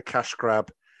worst kind of cash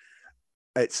grab.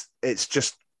 It's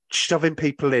just shoving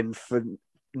people in for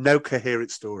no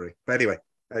coherent story. But anyway,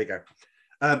 there you go.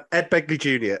 Ed Begley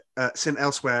Jr. Seen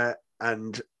elsewhere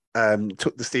and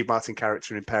took the Steve Martin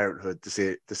character in Parenthood,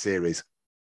 the series.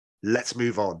 Let's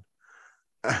move on.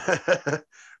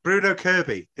 Bruno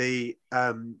Kirby, the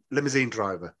limousine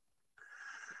driver.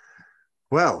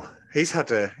 Well, he's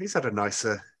had a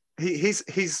nicer. He's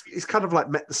kind of like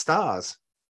met the stars,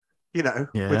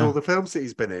 with all the films that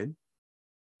he's been in.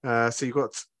 So you've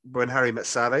got When Harry Met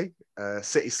Sally,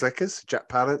 City Slickers, Jack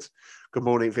Palance, Good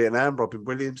Morning Vietnam, Robin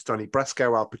Williams, Donnie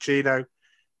Brasco, Al Pacino.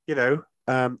 There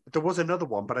was another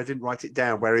one, but I didn't write it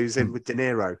down, where he was in with De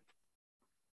Niro.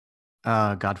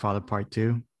 Godfather Part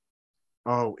 2.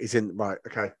 Oh, he's in, right,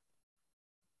 okay.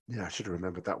 Yeah, I should have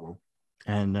remembered that one.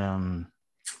 And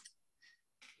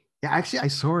actually I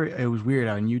saw it was weird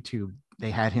on YouTube.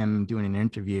 They had him doing an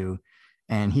interview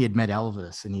and he had met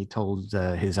Elvis and he told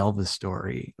his Elvis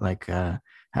story, like how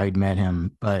he'd met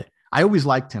him. But I always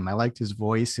liked him. I liked his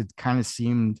voice. It kind of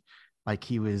seemed like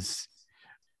he was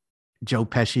Joe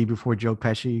Pesci before Joe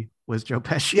Pesci was Joe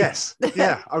Pesci. Yes.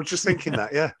 Yeah. I was just thinking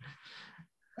that. Yeah.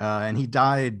 And he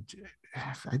died,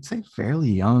 I'd say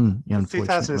fairly young.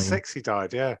 2006 he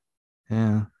died. Yeah.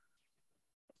 Yeah.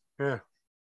 Yeah.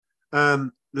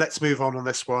 Let's move on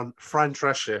this one. Fran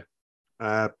Drescher,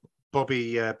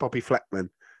 Bobby Fleckman,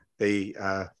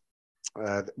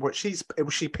 was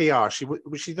she PR?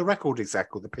 Was she the record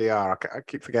exec or the PR? I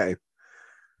keep forgetting.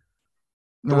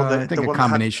 I think a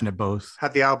combination of both.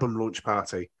 Had the album launch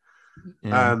party.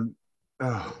 Yeah.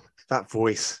 That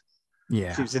voice.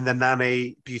 Yeah. She was in The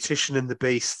Nanny, Beautician and the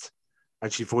Beast,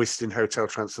 and she voiced in Hotel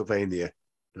Transylvania.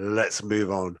 Let's move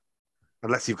on.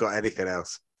 Unless you've got anything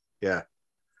else. Yeah.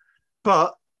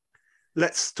 But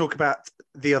let's talk about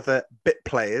the other bit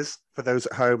players. For those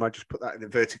at home, I just put that in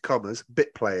inverted commas.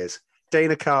 Bit players.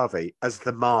 Dana Carvey as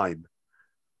the mime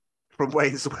from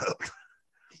Wayne's World.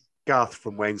 Garth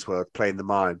from Wayne's World playing the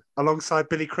mime alongside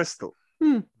Billy Crystal.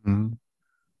 We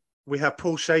have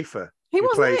Paul Schaefer. He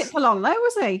wasn't in it for long, though,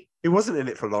 was he? He wasn't in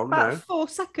it for long, About no. 4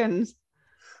 seconds.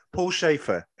 Paul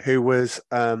Schaefer, who was,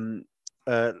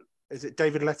 is it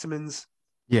David Letterman's?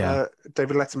 Yeah.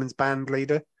 David Letterman's band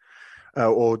leader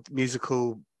or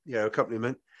musical,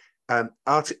 accompaniment.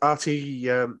 Artie,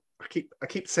 I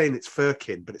keep saying it's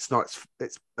Firkin, but it's not.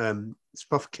 It's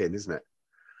Fufkin, isn't it?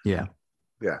 Yeah.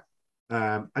 Yeah.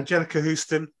 Angelica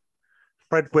Houston,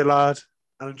 Fred Willard,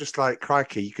 and I'm just like,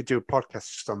 crikey, you could do a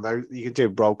podcast just on those. You could do a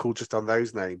roll call just on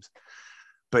those names.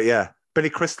 But yeah, Billy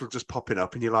Crystal just popping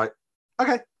up, and you're like,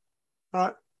 okay, all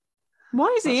right.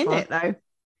 Why is he in it though?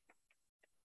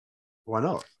 Why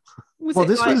not?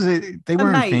 They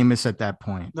weren't famous at that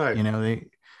point. No.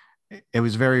 It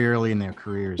was very early in their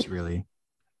careers, really. Do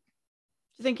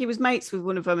you think he was mates with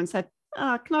one of them and said,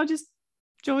 can I just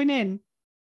join in?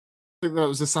 I think that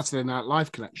was the Saturday Night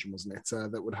Live connection, wasn't it?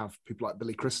 That would have people like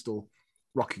Billy Crystal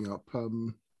rocking up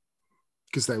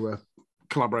because they were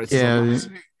collaborators. Yeah,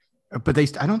 but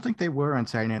I don't think they were on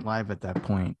Saturday Night Live at that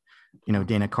point.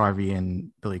 Dana Carvey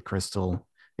and Billy Crystal.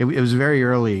 It was very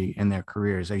early in their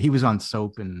careers. Like, he was on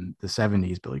Soap in the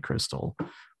 70s, Billy Crystal.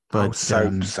 But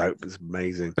Soap is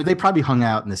amazing. But they probably hung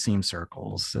out in the same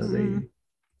circles. So I think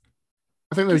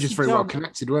they were just very well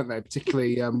connected, weren't they?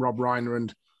 Particularly Rob Reiner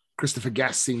and Christopher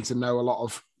Guest seemed to know a lot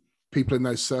of people in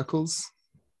those circles.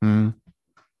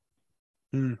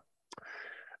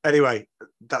 Anyway,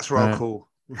 that's roll call.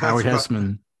 Howard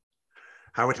Hessman.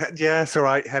 Yeah, it's all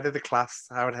right. Head of the class,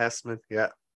 Howard Hessman. Yeah.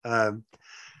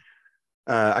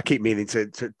 I keep meaning to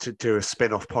do a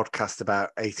spin-off podcast about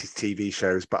 80s TV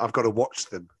shows, but I've got to watch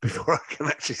them before I can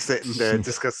actually sit and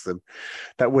discuss them.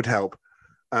 That would help.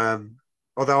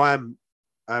 Although I'm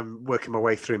working my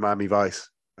way through Miami Vice,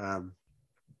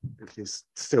 which is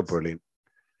still brilliant.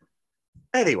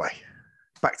 Anyway,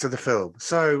 back to the film.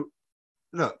 So,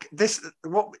 look, let's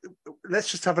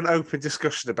just have an open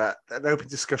discussion about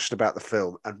the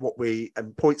film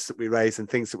and points that we raise and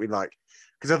things that we like.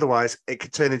 Because otherwise, it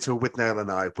could turn into a with Nail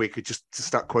and I. We could just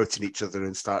start quoting each other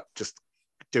and start just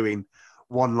doing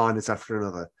one-liners after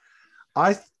another.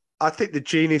 I think the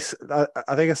genius. I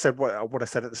think I said what I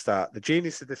said at the start. The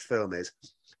genius of this film is,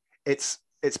 it's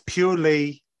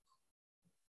purely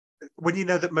when you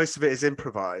know that most of it is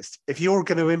improvised. If you're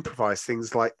going to improvise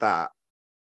things like that,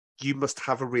 you must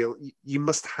have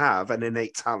an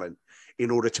innate talent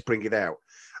in order to bring it out.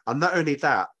 And not only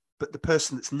that, but the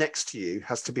person that's next to you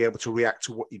has to be able to react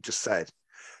to what you just said.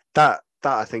 That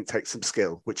I think takes some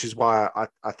skill, which is why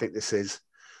I think this is,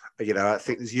 I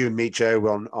think there's you and me,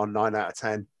 Joe, on 9 out of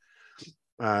 10.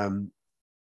 And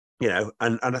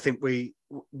I think we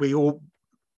all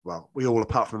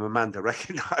apart from Amanda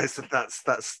recognize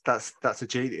that that's a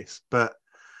genius. But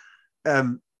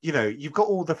you've got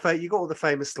all the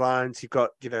famous lines. You've got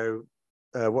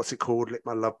what's it called, Lick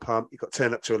My Love Pump. You've got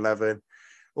Turn Up to 11,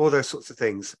 all those sorts of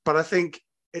things. But I think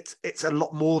it's a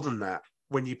lot more than that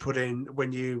when you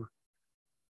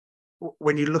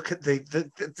look at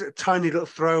the tiny little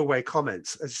throwaway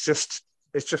comments. It's just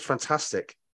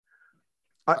fantastic.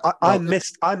 I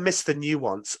missed the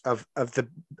nuance of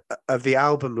the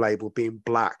album label being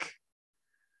black.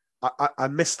 I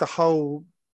missed the whole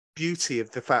beauty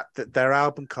of the fact that their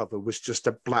album cover was just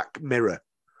a black mirror.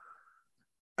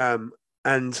 And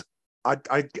I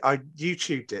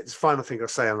YouTubed it. It's the final thing I'll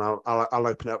say, and I'll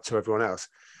open it up to everyone else.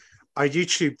 I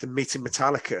YouTubed them meeting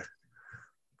Metallica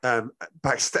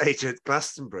backstage at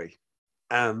Glastonbury,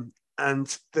 and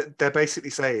they're basically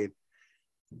saying,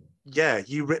 yeah,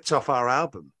 you ripped off our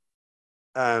album.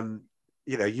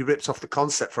 You ripped off the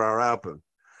concept for our album.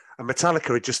 And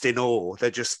Metallica are just in awe.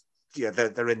 They're just,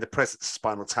 they're in the presence of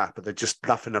Spinal Tap, and they're just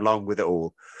laughing along with it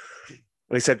all.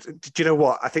 And he said, "Do you know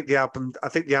what? I think the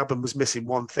album was missing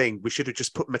one thing. We should have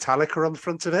just put Metallica on the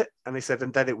front of it." And he said,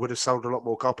 and then it would have sold a lot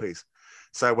more copies.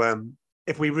 So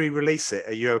if we re-release it,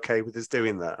 are you okay with us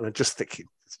doing that? And I just think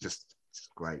it's just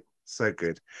great. So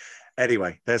good.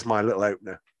 Anyway, there's my little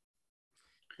opener.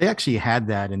 They actually had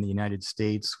that in the United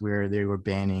States where they were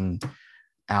banning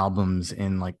albums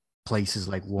in like places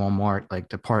like Walmart, like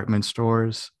department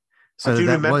stores. So I do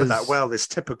remember that well. This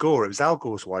Tipper Gore, it was Al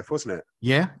Gore's wife, wasn't it?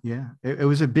 Yeah. It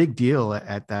was a big deal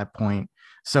at that point.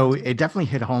 So it definitely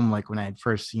hit home like when I had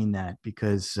first seen that,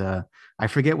 because I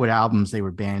forget what albums they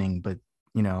were banning, but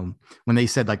when they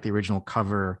said like the original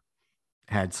cover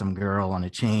had some girl on a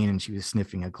chain and she was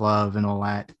sniffing a glove and all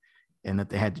that, and that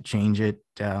they had to change it.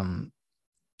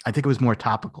 I think it was more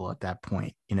topical at that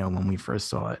point, when we first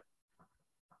saw it.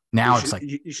 Now it's like,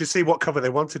 you should see what cover they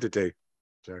wanted to do.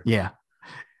 Sure. Yeah.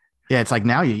 It's like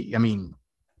now you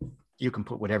can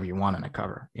put whatever you want on a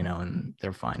cover, and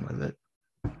they're fine with it.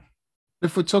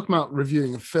 If we're talking about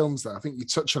reviewing of films, though, I think you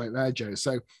touched on it there, Joe.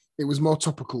 So it was more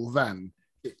topical then.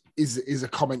 Is a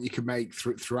comment you can make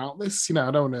throughout this.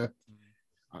 I don't want to.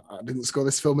 I didn't score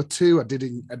this film a 2. I did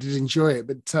enjoy it,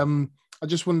 but I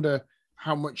just wonder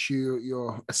how much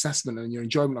your assessment and your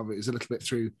enjoyment of it is a little bit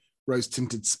through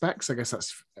rose-tinted specs. I guess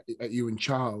that's at you and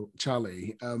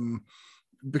Charlie,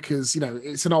 because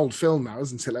it's an old film now,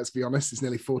 isn't it? Let's be honest, it's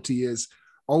nearly 40 years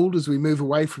old. As we move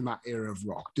away from that era of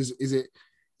rock, is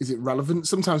it relevant?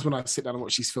 Sometimes when I sit down and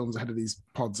watch these films ahead of these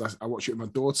pods, I watch it with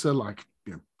my daughter, like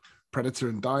Predator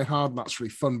and Die Hard, and that's really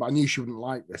fun. But I knew she wouldn't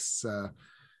like this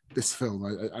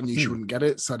film. I knew she wouldn't get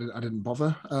it, so I didn't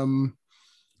bother.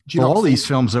 All these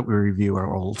films that we review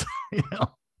are old,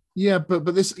 Yeah, but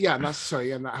this, and that's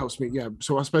sorry, and that helps me. Yeah,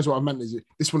 so I suppose what I meant is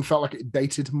this one felt like it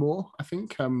dated more. I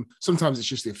think sometimes it's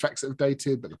just the effects that have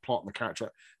dated, but the plot and the character.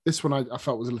 This one I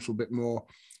felt was a little bit more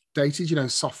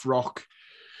dated. Soft rock,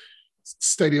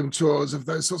 stadium tours of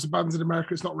those sorts of bands in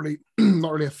America. It's not really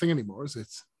a thing anymore, is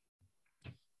it?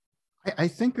 I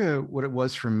think what it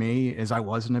was for me is I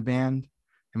was in a band.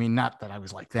 I mean, not that I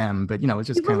was like them, but it's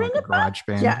just kind of like a garage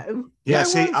band. Yeah,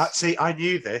 see, I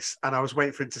knew this, and I was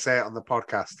waiting for him to say it on the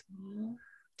podcast.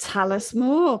 Tell us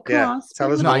more. Tell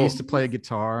us more. I used to play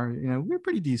guitar. We're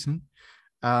pretty decent.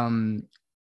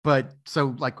 But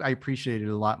so like I appreciated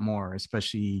it a lot more,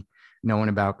 especially knowing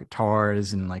about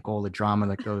guitars and like all the drama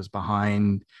that goes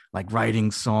behind like writing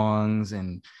songs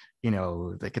and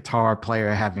the guitar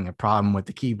player having a problem with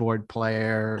the keyboard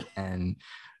player and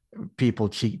people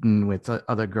cheating with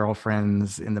other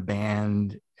girlfriends in the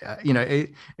band.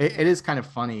 It is kind of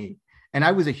funny. And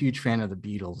I was a huge fan of the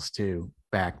Beatles too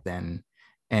back then.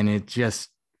 And it just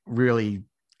really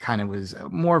kind of was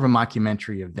more of a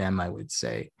mockumentary of them, I would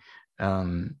say.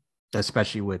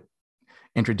 Especially with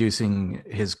introducing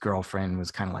his girlfriend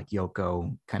was kind of like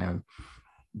Yoko, kind of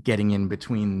getting in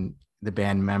between the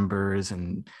band members.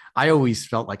 And I always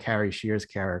felt like Harry Shearer's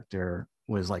character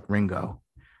was like Ringo,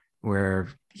 where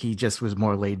he just was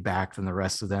more laid back than the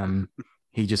rest of them.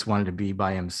 He just wanted to be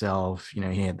by himself. He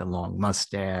had the long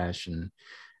mustache and,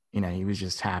 he was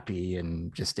just happy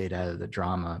and just stayed out of the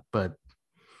drama. But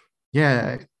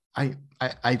yeah, I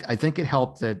think it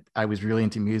helped that I was really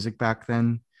into music back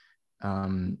then.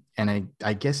 And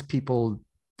I guess people,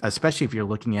 especially if you're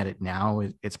looking at it now,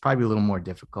 it's probably a little more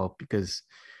difficult because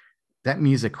that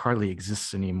music hardly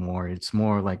exists anymore. It's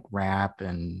more like rap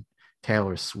and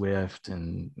Taylor Swift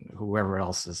and whoever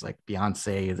else is like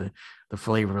Beyonce, the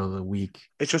flavor of the week.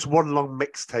 It's just one long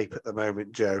mixtape at the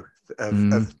moment, Joe,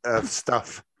 of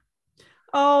stuff.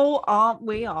 Oh, aren't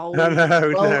we old?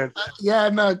 No.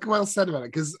 Well said about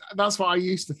it, because that's what I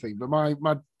used to think. But my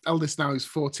eldest now, who's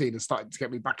 14, has started to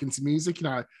get me back into music. You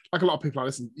know, like a lot of people,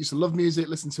 used to love music,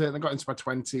 listen to it, and I got into my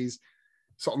 20s,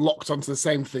 sort of locked onto the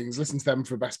same things, listened to them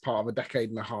for the best part of a decade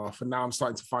and a half, and now I'm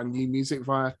starting to find new music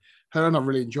via her, and I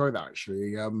really enjoy that,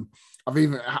 actually.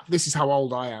 This is how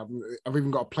old I am. I've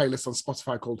even got a playlist on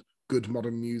Spotify called Good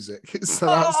Modern Music. So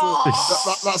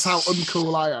that's how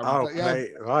uncool I am. Oh, yeah,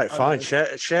 right, fine.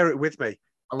 Share it with me.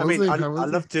 I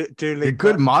love Dua Lipa.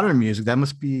 Good modern music. That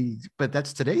must be, but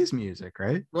that's today's music,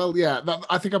 right? Well, yeah.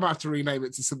 I think I might have to rename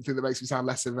it to something that makes me sound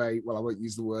less of a. Well, I won't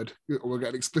use the word, or we'll get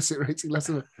an explicit rating. Less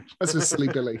of a silly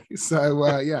Billy.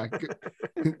 So yeah,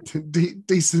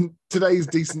 decent. Today's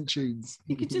decent tunes.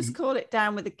 You could just call it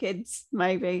Down with the Kids,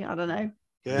 maybe. I don't know.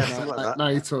 Yeah, something like that. Now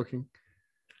you're talking.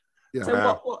 Yeah.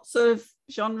 So what sort of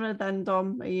genre then,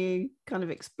 Dom, are you kind of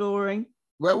exploring?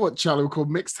 Well, what Charlie would call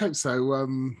mixtape. So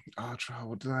I'll try.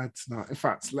 What did I add tonight? In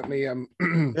fact, let me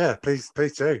yeah, please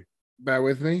do. Bear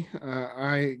with me.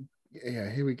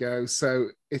 Here we go. So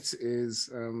it is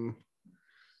in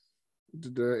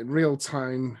real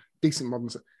time, decent modern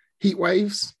heat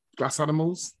waves, glass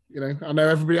animals. You know, I know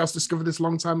everybody else discovered this a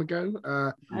long time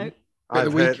ago. The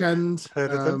Weekend.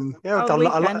 Heard of them. Yeah, I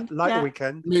like The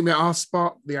Weekend. Meet Me at Our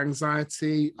Spot, The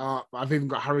Anxiety. I've even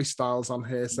got Harry Styles on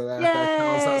here. So there,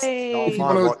 if you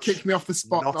want to kick me off the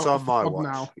spot, not on my watch.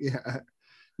 Now. Yeah.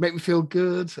 Make Me Feel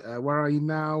Good. Where Are You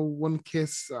Now? One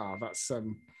Kiss. Oh, that's Dua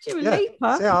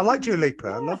Lipa. Yeah, I like Dua Lipa.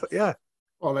 I love it. Yeah.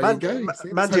 Well, there you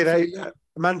go.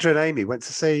 Amanda and Amy went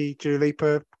to see Dua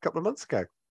Lipa a couple of months ago.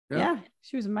 Yeah,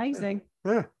 she was amazing.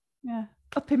 Yeah.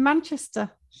 Up in Manchester.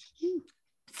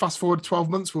 Fast forward 12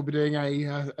 months, we'll be doing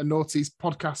a Naughties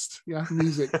podcast. Yeah,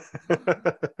 music.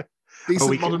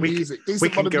 Decent modern music. We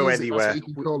can go anywhere.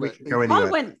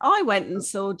 I went and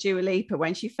saw Dua Lipa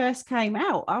when she first came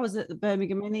out. I was at the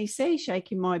Birmingham Mini-C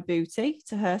shaking my booty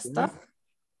to her stuff.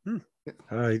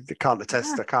 I can't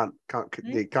attest. I can't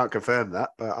confirm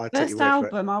that, but I take first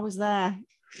album. I was there.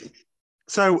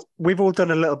 So we've all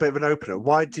done a little bit of an opener.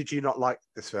 Why did you not like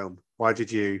this film? Why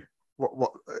did you?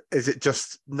 What is it?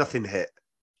 Just nothing hit?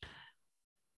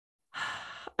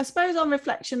 I suppose on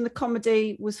reflection, the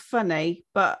comedy was funny,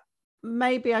 but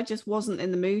maybe I just wasn't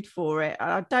in the mood for it.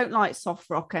 I don't like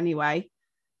soft rock anyway.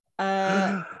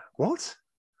 What?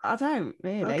 I don't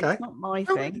really. Okay. It's not my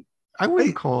thing. I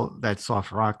wouldn't call that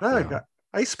soft rock. No,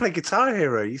 I used to play Guitar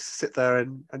Hero. I used to sit there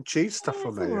and choose stuff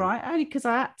from it. All right, only because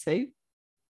I had to.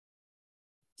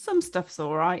 Some stuff's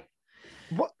all right.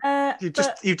 What?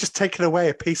 You've just taken away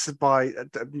a piece of my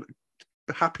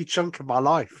happy chunk of my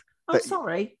life. Oh,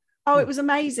 sorry. Oh, it was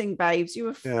amazing, babes. You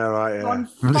were on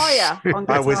fire on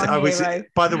Guitar Hero.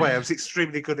 By the way, I was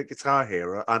extremely good at Guitar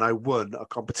Hero, and I won a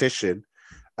competition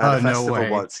at a festival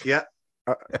once. Yeah,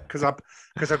 because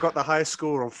I got the highest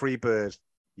score on Freebird.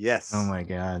 Yes. Oh my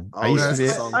god!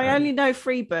 I only know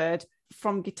Freebird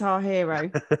from Guitar Hero,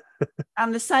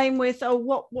 and the same with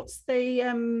what's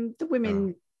the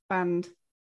women band?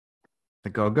 The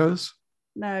Go-Go's?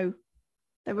 No,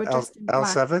 they were just in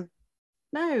black. L7.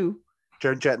 No.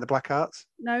 Joan Jett and the Blackhearts?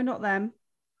 No, not them.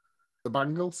 The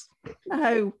Bangles?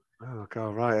 No. Oh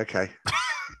god, right, okay.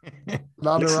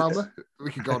 Rama? We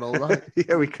could go on all that.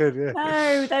 Yeah, we could. Yeah.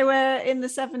 No, they were in the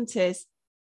 70s.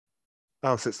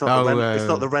 Oh, so it's not it's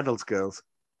not the Reynolds girls.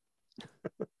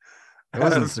 It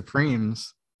wasn't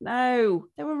Supremes. No,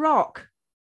 they were rock,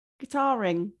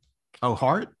 guitaring. Oh,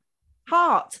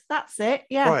 Heart. That's it.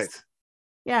 Yes. Right.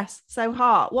 Yes. So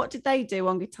Heart. What did they do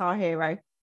on Guitar Hero?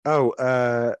 Oh,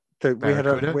 we had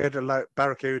a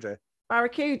Barracuda.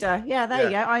 Barracuda. Yeah, there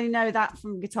you go. I know that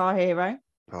from Guitar Hero.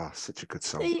 Oh, such a good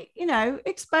song.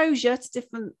 Exposure to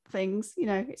different things.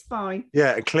 It's fine.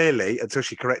 Yeah, and clearly, until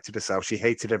she corrected herself, she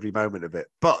hated every moment of it.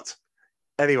 But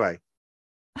anyway,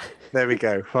 there we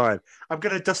go. Fine. I'm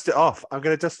going to dust it off. I'm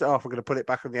going to put it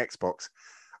back on the Xbox,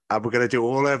 and we're going to do it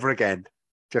all over again,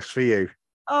 just for you.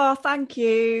 Oh, thank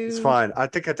you. It's fine. I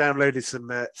think I downloaded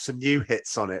some new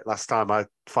hits on it last time I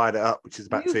fired it up, which is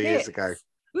about 2 years ago.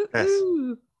 Woo-hoo.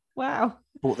 Yes. Wow.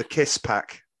 Bought the Kiss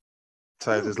pack.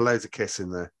 So there's loads of Kiss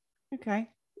in there. Okay.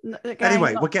 Again,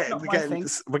 anyway, we're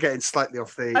getting slightly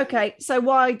off the. Okay, so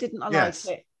why didn't I like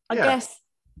it? I guess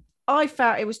I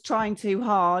felt it was trying too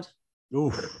hard.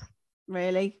 Ooh.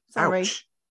 Really? Sorry.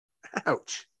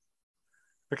 Ouch.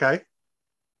 Okay.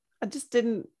 I just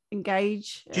didn't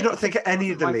engage. Do you not It think just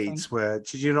any of the wasn't my leads thing. were?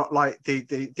 Did you not like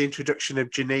the introduction of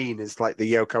Janine as like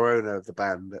the Yoko Ono of the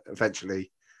band?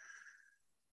 Eventually,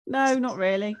 No, not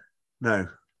really. no.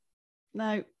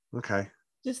 No, Okay,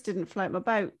 just didn't float my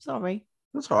boat. Sorry.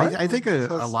 that's all right. I think a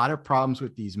That's- lot of problems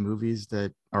with these movies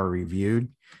that are reviewed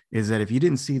is that if you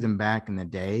didn't see them back in the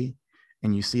day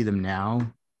and you see them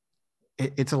now,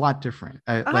 it's a lot different.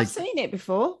 I've seen it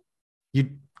before.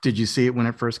 Did you see it when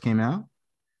it first came out?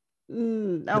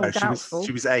 no, Doubtful.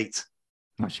 she was 8.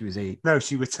 No, she was 8. No,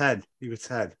 she was 10. You were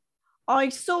 10. I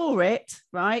saw it,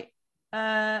 right?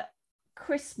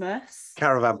 Christmas.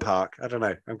 Caravan Park. I don't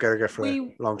know. I'm going to go for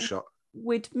a long shot.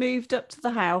 We'd moved up to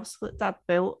the house that Dad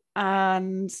built,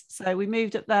 and so we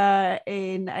moved up there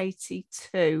in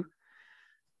 82.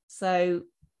 So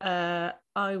I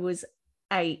was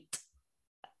 8.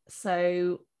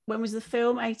 So when was the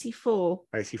film? 84.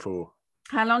 84.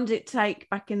 How long did it take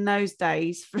back in those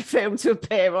days for a film to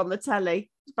appear on the telly? It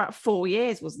was about 4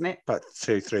 years, wasn't it? About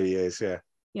 2-3 years, yeah.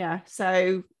 Yeah.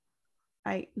 So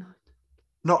 8, 9.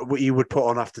 Not what you would put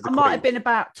on after the I Queen. might have been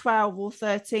about 12 or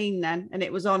 13 then, and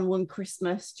it was on one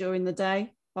Christmas during the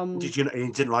day. Did you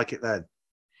didn't like it then?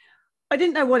 I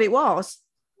didn't know what it was.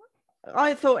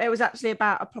 I thought it was actually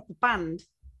about a proper band.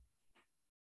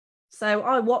 So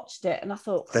I watched it and I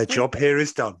thought Their job here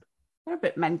is done. They're a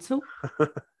bit mental.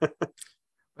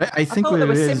 I think thought what they it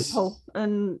were is, simple,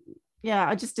 and yeah,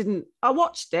 I just didn't. I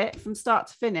watched it from start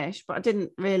to finish, but I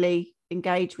didn't really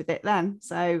engage with it then.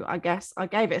 So I guess I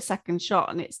gave it a second shot,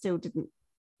 and it still didn't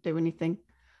do anything.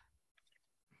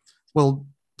 well,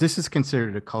 this is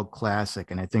considered a cult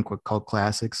classic, and I think what cult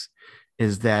classics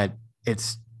is that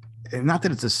it's not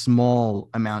that it's a small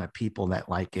amount of people that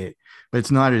like it, but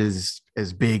it's not as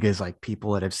big as like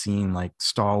people that have seen like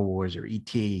Star Wars or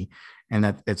ET, and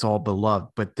that it's all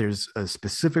beloved. But there's a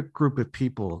specific group of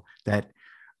people that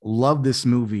love this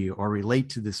movie or relate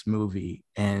to this movie,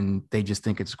 and they just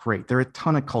think it's great. There are a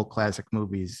ton of cult classic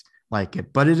movies like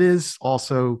it, but it is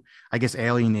also, I guess,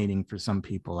 alienating for some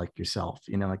people like yourself.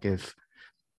 You know, like if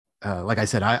like I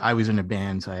said, I was in a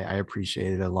band, so I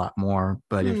appreciate it a lot more.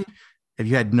 But if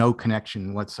you had no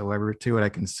connection whatsoever to it, I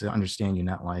can understand you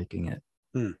not liking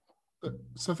it.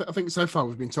 So I think so far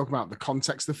we've been talking about the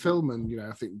context of the film, and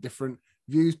I think different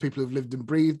views, people who've lived and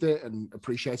breathed it and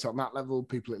appreciate it on that level,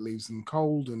 people it leaves them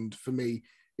cold, and for me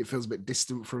it feels a bit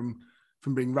distant from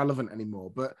being relevant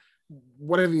anymore. But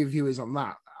whatever your view is on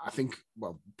that, I think,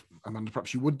 well, Amanda,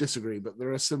 perhaps you would disagree, but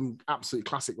there are some absolute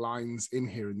classic lines in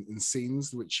here in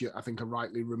scenes which I think are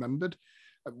rightly remembered.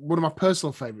 One of my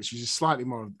personal favorites, which is slightly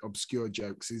more obscure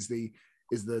jokes, is the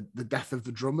death of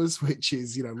the drummers, which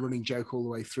is running joke all the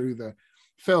way through the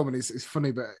film, and it's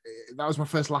funny. But that was my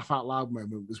first laugh out loud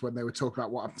moment, was when they were talking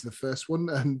about what happened to the first one,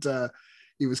 and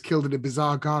he was killed in a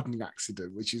bizarre gardening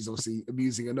accident, which is obviously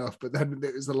amusing enough. But then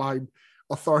there was the line,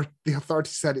 the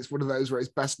authority said it's one of those where it's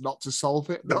best not to solve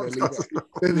it. They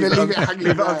leave it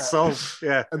hanging there. Unsolved,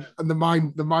 yeah. And the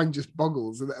mind just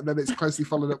boggles, and then it's closely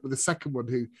followed up with the second one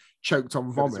who choked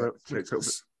on vomit.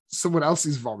 Someone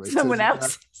else's vomit. Someone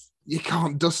else. You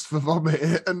can't dust for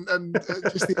vomit, and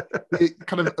just the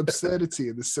kind of absurdity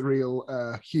and the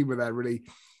surreal humor there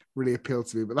really appealed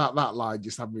to me. But that line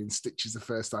just had me in stitches the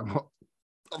first time. What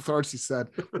authority said,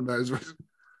 and those were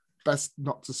best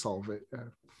not to solve it. Yeah.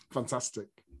 Fantastic.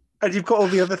 And you've got all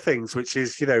the other things, which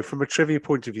is, from a trivia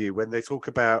point of view, when they talk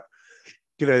about,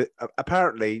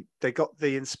 apparently they got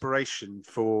the inspiration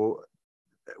for,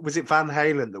 was it Van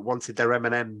Halen that wanted their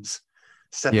M&Ms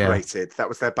separated? Yeah.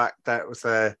 That was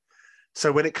their.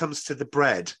 So when it comes to the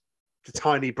bread, the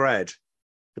tiny bread,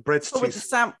 the bread's with the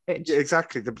sandwich.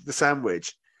 Exactly, the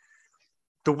sandwich.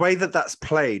 The way that that's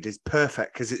played is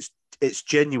perfect because it's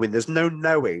genuine. There's no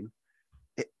knowing.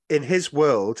 In his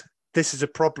world, this is a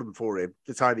problem for him,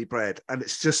 the tiny bread, and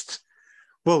it's just,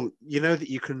 well, that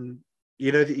you can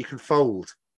fold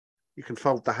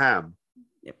the ham.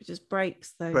 It just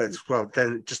breaks though. But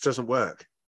then it just doesn't work,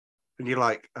 and you're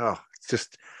like, oh, it's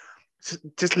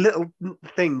just little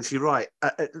things. You're right,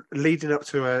 leading up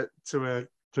to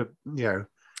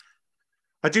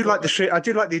I do like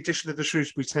the addition of the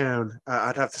Shrewsbury Town.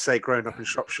 I'd have to say, growing up in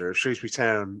Shropshire, Shrewsbury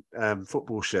Town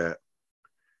football shirt,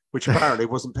 which apparently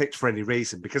wasn't picked for any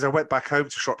reason, because I went back home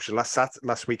to Shropshire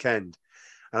last weekend,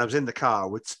 and I was in the car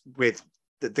with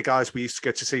the guys we used to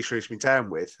go to see Shrewsbury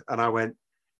Town with, and I went,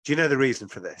 "Do you know the reason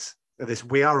for this?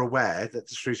 We are aware that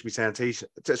the Shrewsbury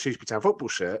Town football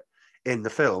shirt in the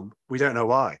film, we don't know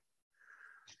why,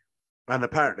 and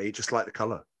apparently just like the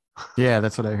colour." Yeah,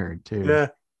 that's what I heard too. Yeah,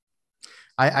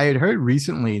 I had heard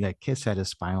recently that Kiss had a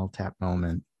Spinal Tap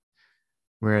moment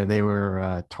where they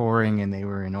were touring and they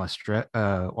were in Austria.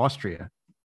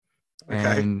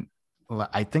 Okay. And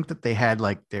I think that they had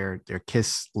like their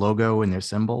Kiss logo and their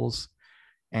symbols,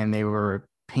 and they were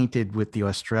painted with the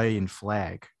Australian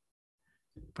flag,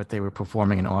 but they were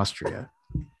performing in Austria.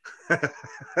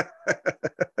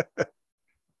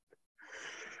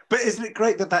 But isn't it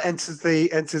great that enters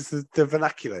the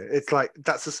vernacular? It's like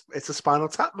it's a Spinal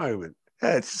Tap moment.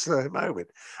 Yeah, it's just a moment.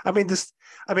 I mean, the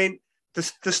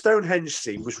Stonehenge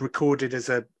scene was recorded as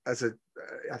a.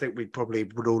 I think we probably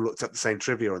would all looked up the same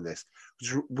trivia on this.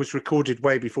 Was recorded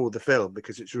way before the film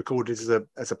because it's recorded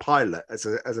as a pilot, as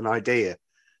an idea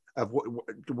of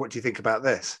what do you think about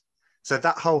this? So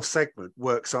that whole segment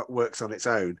works on its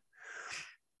own.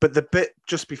 But the bit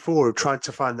just before trying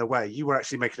to find the way, you were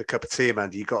actually making a cup of tea,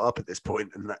 Amanda. You got up at this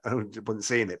point and I wasn't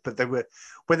seeing it. But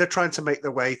when they're trying to make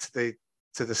their way to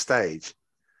the stage,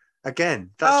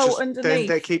 again, that's then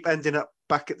they keep ending up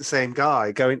back at the same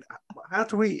guy, going, how?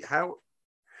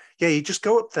 Yeah, you just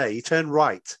go up there, you turn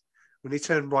right. When you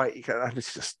turn right, you go, and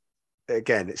it's just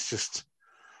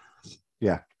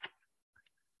yeah.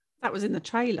 That was in the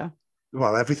trailer.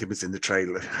 Well, everything was in the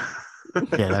trailer.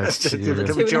 Yeah, that's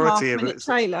the majority of it.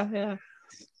 Trailer, yeah.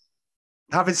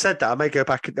 Having said that, I may go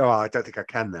back. Oh, I don't think I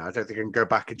can now. I don't think I can go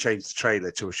back and change the trailer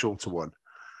to a shorter one,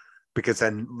 because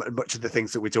then much of the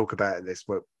things that we talk about in this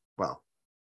were, well,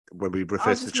 when we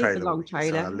refer to the trailer, long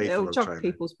trailer. It'll jog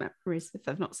people's memories if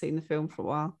they've not seen the film for a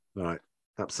while. Right,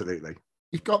 absolutely.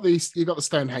 You've got the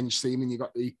Stonehenge scene, and you've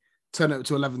got the Turn It Up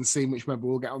to 11 scene, which maybe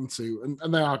we'll get onto,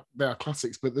 and they are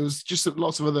classics. But there was just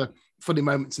lots of other funny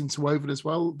moments interwoven as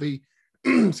well. The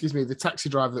excuse me, the taxi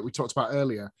driver that we talked about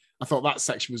earlier. I thought that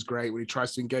section was great when he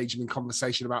tries to engage him in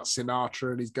conversation about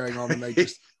Sinatra, and he's going on, and they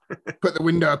just put the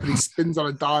window up, and he spins on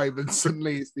a dive, and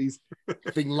suddenly it's these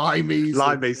limeys.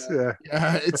 Limeys,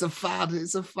 yeah, it's a fad,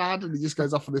 and he just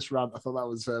goes off on this rant. I thought that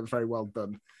was very well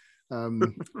done.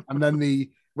 And then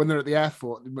when they're at the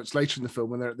airport, much later in the film,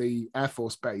 when they're at the Air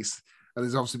Force base, and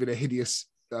there's obviously been a hideous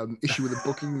issue with the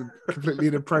booking, completely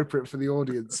inappropriate for the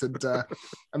audience, and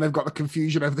they've got the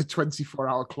confusion over the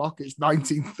 24-hour clock. It's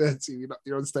 1930.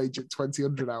 You're on stage at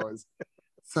 2000 hours,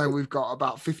 so we've got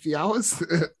about 50 hours.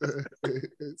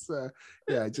 It's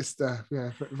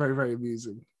very, very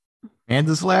amusing.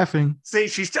 Amanda's laughing. See,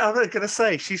 I'm going to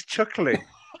say she's chuckling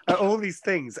at all these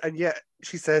things, and yet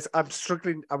she says, "I'm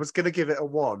struggling. I was going to give it a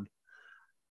 1."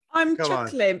 I'm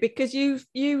chuckling because you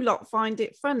lot find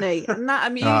it funny, and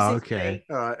that amuses me.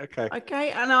 All right, okay.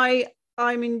 Okay, and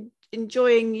I'm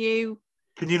enjoying you.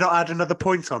 Can you not add another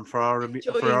point on for our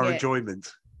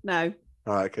enjoyment? No.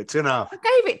 All right, okay, 2.5. I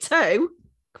gave it 2.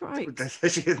 Great.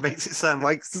 It makes it sound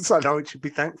like I should be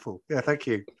thankful. Yeah, thank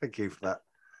you for that.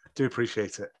 Do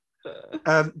appreciate it.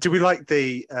 Do we like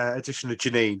the addition of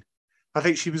Janine? I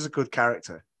think she was a good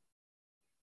character.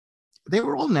 They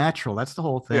were all natural. That's the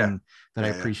whole thing that I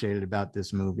appreciated about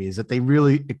this movie, is that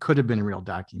it could have been a real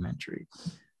documentary.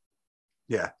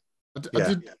 Yeah.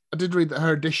 I did read that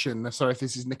her audition. Sorry if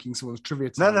this is nicking someone's trivia.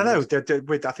 No. I think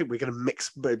we're going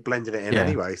to blending it in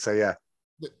anyway. So yeah.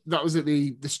 That was it.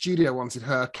 The studio wanted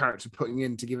her character putting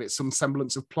in to give it some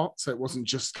semblance of plot. So it wasn't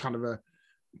just kind of a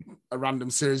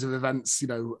random series of events,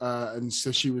 and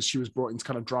so she was brought in to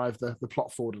kind of drive the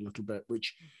plot forward a little bit,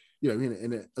 which,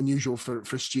 in unusual for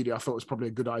a studio, I thought was probably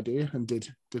a good idea and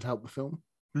did help the film.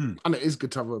 And it is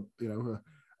good to have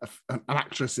an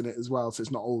actress in it as well, so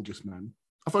it's not all just men.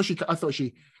 I thought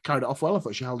she carried it off well. I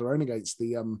thought she held her own against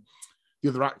the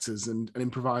other actors and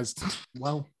improvised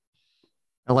well.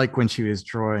 I like when she was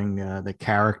drawing the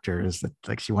characters that,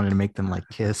 like, she wanted to make them like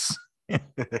Kiss.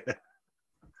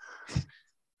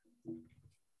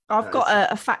 I've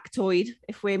got a factoid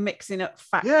if we're mixing up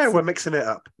facts. Yeah, we're mixing it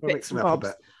up. We're mixing it up a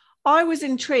bit. I was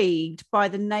intrigued by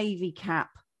the Navy cap,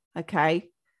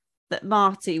 that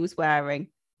Marty was wearing.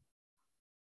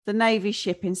 The Navy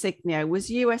ship insignia was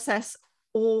USS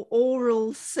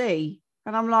Oral Sea.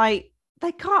 And I'm like,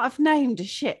 they can't have named a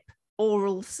ship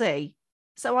Oral Sea.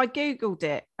 So I Googled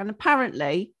it, and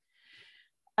apparently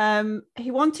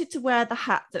he wanted to wear the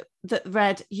hat that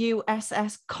read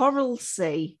USS Coral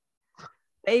Sea.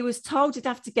 He was told he'd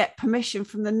have to get permission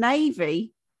from the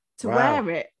Navy to wear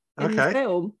it in the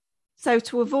film. So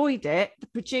to avoid it, the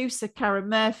producer, Karen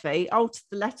Murphy, altered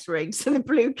the lettering so the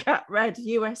blue cap read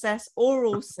USS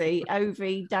Oral Sea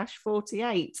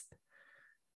OV-48.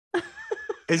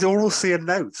 Is Oral Sea a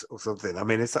note or something? I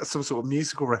mean, is that some sort of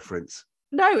musical reference?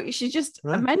 No, she just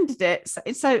amended it.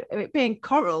 So it being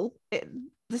coral,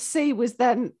 the C was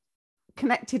then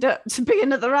connected up to be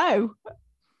another O.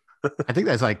 I think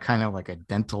that's kind of like a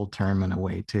dental term in a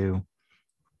way too.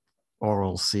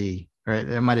 Oral C, right?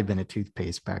 There might have been a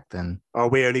toothpaste back then. Oh,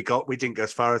 we didn't go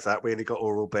as far as that. We only got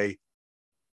Oral B.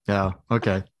 Yeah.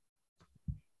 Okay.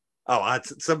 Oh,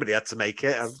 somebody had to make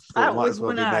it. I thought That it might was as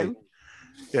well be one me.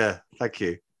 Yeah, thank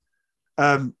you.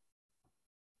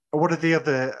 What are the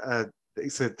other? He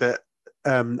said that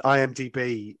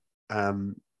IMDb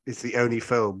is the only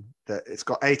film that it's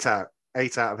got 8 out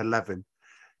of 11.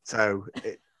 So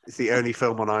it's the only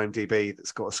film on IMDb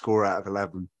that's got a score out of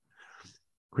 11,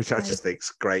 which I just think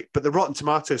is great. But the Rotten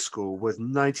Tomatoes score was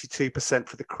 92%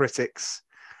 for the critics,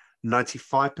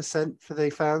 95% for the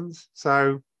fans.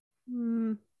 So,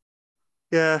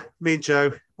 yeah, me and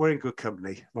Joe, we're in good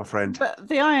company, my friend. But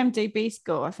the IMDb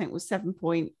score, I think, was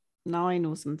 7.9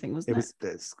 or something, wasn't it?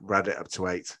 It's ran it up to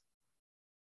 8.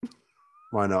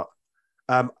 Why not?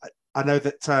 I know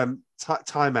that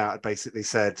Time Out had basically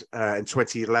said in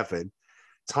 2011,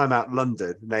 Time Out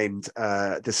London named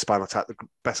This Is Spinal Tap the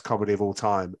best comedy of all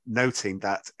time, noting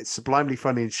that it's sublimely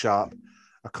funny and sharp,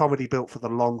 a comedy built for the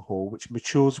long haul, which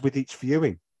matures with each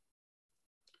viewing.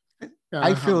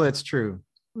 I feel that's true.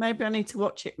 Maybe I need to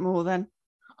watch it more then.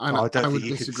 I would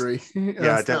disagree.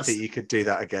 Yeah, I don't think you could do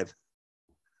that again.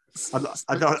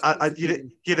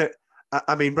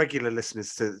 I mean, regular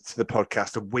listeners to the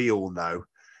podcast, and we all know,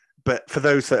 but for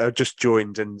those that are just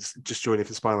joined and just joining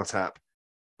for Spinal Tap,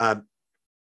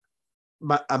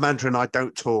 Amanda and I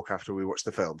don't talk after we watch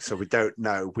the film, so we don't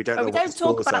know. We don't know. We don't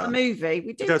talk about the movie.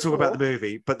 We don't talk about the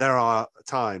movie, but there are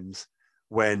times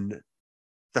when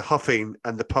the huffing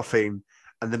and the puffing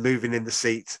and the moving in the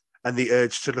seat and the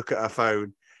urge to look at our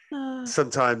phone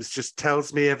sometimes just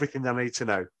tells me everything I need to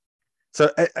know. So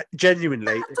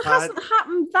genuinely, that hasn't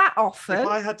happened that often.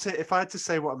 If I had to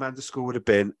say what Amanda's score would have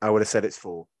been, I would have said it's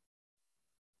 4.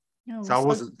 So I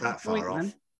wasn't that far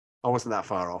off. I wasn't that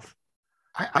far off.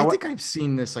 I think I've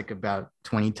seen this like about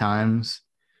 20 times.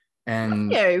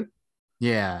 And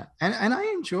yeah, and I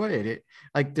enjoy it. It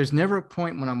like there's never a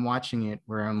point when I'm watching it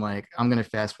where I'm like, I'm gonna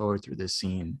fast forward through this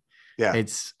scene. Yeah.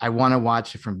 I want to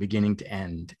watch it from beginning to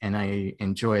end, and I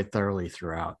enjoy it thoroughly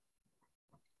throughout.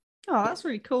 Oh, that's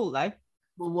really cool though.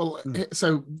 Well,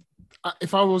 so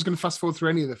if I was going to fast forward through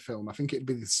any of the film, I think it'd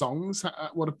be the songs.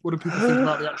 What do people think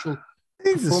about the actual? I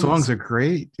think the songs are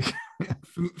great.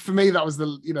 For me, that was the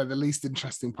least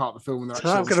interesting part of the film. So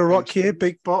I'm going to rock you,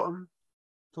 Big Bottom.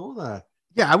 It's all there.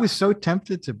 Yeah, I was so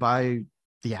tempted to buy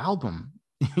the album,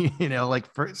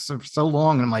 like for so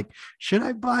long. And I'm like, should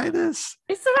I buy this?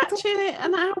 Is there actually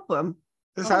an album?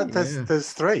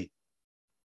 There's 3.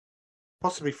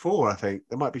 Possibly 4, I think.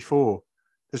 There might be 4.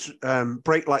 There's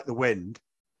Break Like the Wind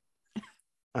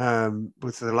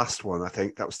was the last one, I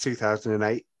think. That was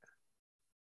 2008.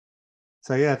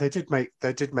 So yeah, they did make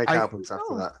albums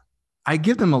after that. I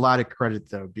give them a lot of credit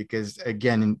though, because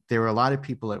again, there were a lot of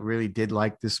people that really did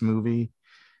like this movie,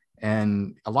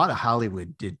 and a lot of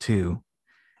Hollywood did too.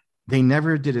 They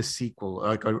never did a sequel,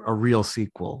 like a real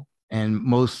sequel, and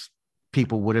most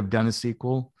people would have done a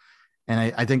sequel.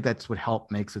 And I think that's what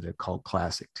helped makes it a cult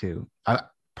classic too.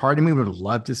 Part of me would have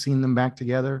loved to seen them back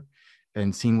together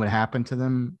and seen what happened to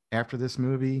them after this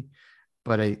movie.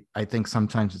 But I think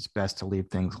sometimes it's best to leave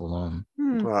things alone.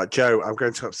 Well, Joe, I'm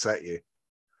going to upset you.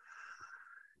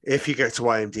 If you go to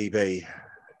IMDb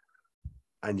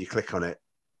and you click on it,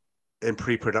 in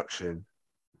pre-production,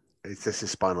 This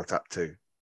Is Spinal Tap 2.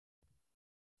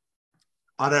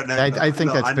 I don't know. I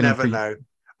think that's been.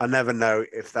 I never know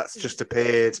if that's just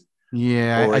appeared.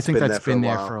 Yeah, I think that's been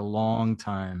there for a long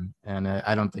time, and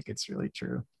I don't think it's really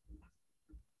true.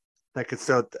 They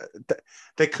could,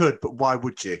 but why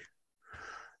would you?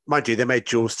 Mind you, they made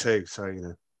Jaws too,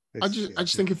 so I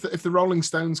just think if the Rolling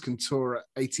Stones can tour at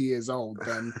 80 years old,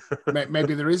 then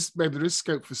maybe there is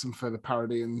scope for some further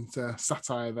parody and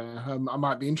satire there. I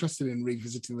might be interested in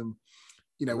revisiting them,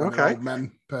 when they're old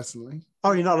men, personally.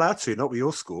 Oh, you're not allowed to, not with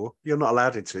your score. You're not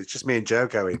allowed into it. It's just me and Joe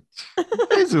going.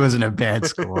 This wasn't a bad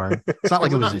score. It's not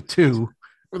like it was a 2.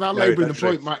 Without labouring the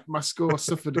point, my score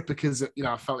suffered because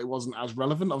I felt it wasn't as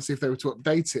relevant. Obviously, if they were to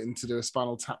update it and to do a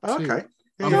Spinal Tap 2. Okay.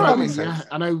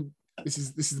 I know this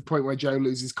is the point where Joe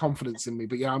loses confidence in me,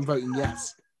 but I'm voting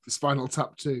yes for Spinal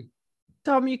Tap 2.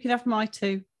 Tom, you can have my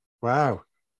 2. Wow.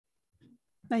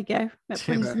 There you go.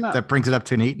 That brings it up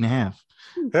to an 8.5.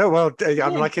 Yeah, well,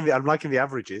 I'm liking the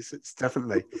averages. It's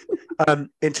definitely.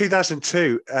 In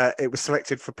 2002, it was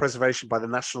selected for preservation by the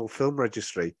National Film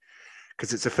Registry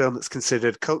because it's a film that's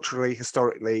considered culturally,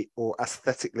 historically, or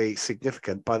aesthetically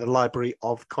significant by the Library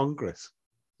of Congress.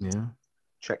 Yeah.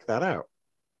 Check that out.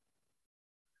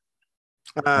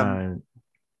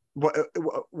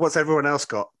 What's everyone else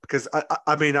got? Because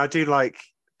I do like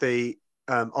the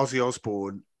Ozzy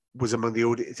Osbourne was among the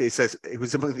audience. It says it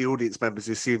was among the audience members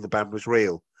who assumed the band was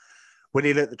real. When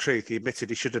he learnt the truth, he admitted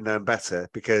he should have known better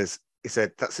because he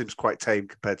said that seems quite tame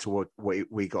compared to what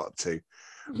we got up to.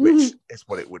 which is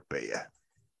what it would be. Yeah.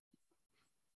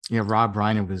 Yeah, Rob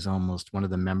Reiner was almost one of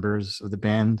the members of the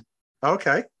band.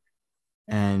 Okay.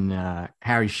 And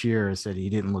Harry Shearer said he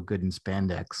didn't look good in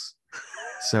spandex.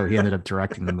 So he ended up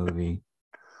directing the movie.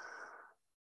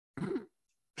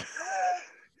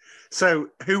 So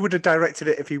who would have directed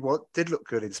it if he did look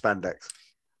good in spandex?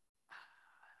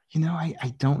 You know,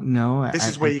 I don't know. This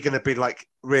is where you're going to be like,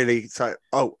 really, so,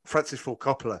 Francis Ford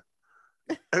Coppola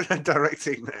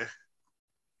directing there.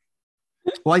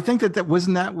 Well, I think that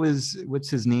was what's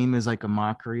his name is like a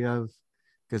mockery of,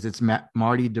 because it's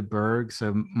Marty DeBerg.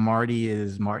 So Marty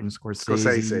is Martin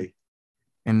Scorsese.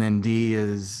 And then D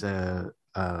is who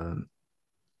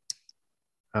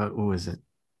is it?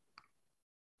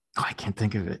 Oh, I can't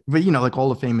think of it. But like all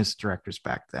the famous directors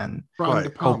back then. Brian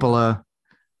Right. Coppola,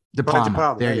 De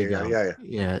Palma. There you go.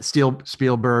 Yeah.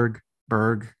 Spielberg,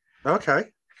 Berg.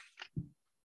 Okay.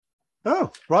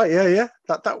 Oh, right. Yeah.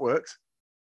 That works.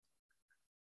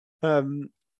 Yeah.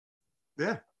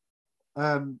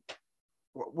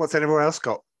 What's anyone else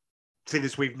got? Seeing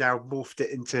as we've now morphed it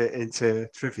into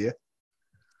trivia.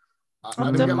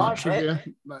 I didn't get much trivia.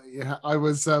 Yeah, I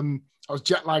was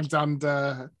jet lagged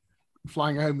and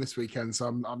flying home this weekend, so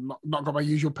I'm not got my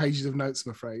usual pages of notes,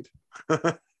 I'm afraid.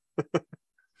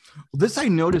 This I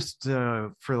noticed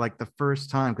for like the first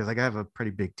time, because I have a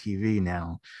pretty big TV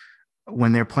now.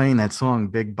 When they're playing that song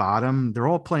 "Big Bottom," they're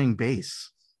all playing bass.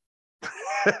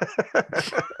 Are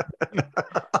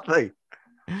they?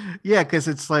 Yeah, because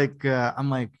it's like I'm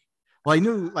like, well, I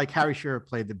knew like Harry Shearer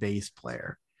played the bass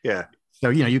player. Yeah. So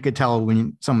you could tell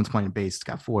when someone's playing bass, it's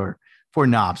got four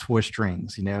knobs, 4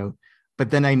 strings,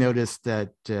 But then I noticed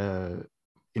that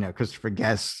Christopher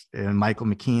Guest and Michael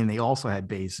McKean, they also had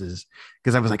basses,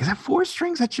 because I was like, is that 4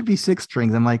 strings? That should be 6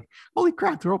 strings. I'm like, holy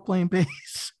crap, they're all playing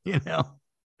bass,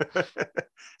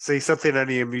 See, something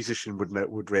only a musician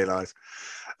would realize.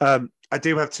 I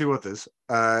do have 2 others.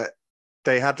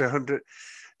 They had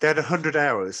 100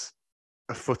 hours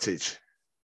of footage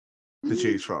to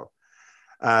choose from.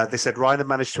 They said Reiner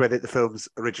managed to edit the film's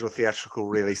original theatrical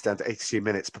release down to 82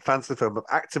 minutes, but fans of the film have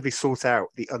actively sought out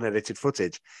the unedited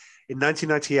footage. In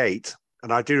 1998,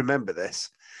 and I do remember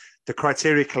this, the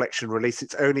Criteria Collection released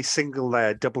its only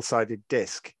single-layer double-sided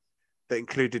disc that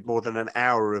included more than an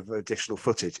hour of additional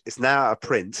footage. It's now out of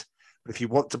print, but if you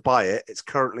want to buy it, it's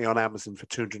currently on Amazon for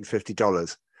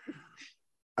 $250.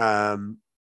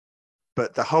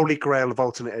 But the holy grail of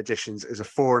alternate editions is a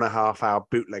 4.5-hour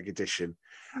bootleg edition.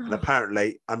 And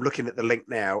apparently, I'm looking at the link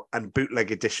now, and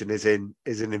bootleg edition is in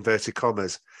inverted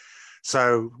commas.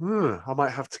 So I might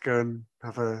have to go and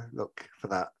have a look for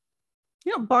that.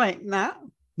 You're not buying that.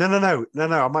 No.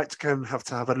 I might go and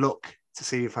have a look to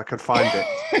see if I can find it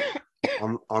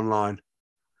online.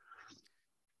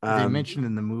 They mentioned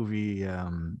in the movie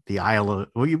the Isle of,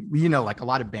 like a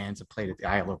lot of bands have played at the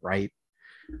Isle of Wight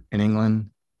in England.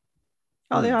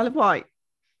 Oh, the Isle of Wight.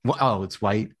 Well, it's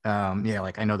Wight.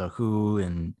 Like I know the Who,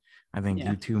 and I think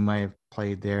U2 might have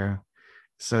played there.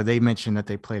 So they mentioned that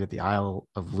they played at the Isle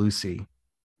of Lucy,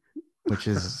 which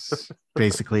is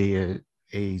basically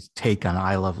a take on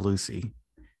I Love Lucy.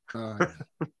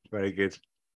 Very good.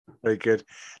 Very good.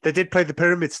 They did play the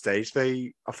Pyramid Stage.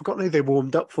 I've forgotten who they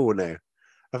warmed up for now.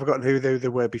 I've forgotten who they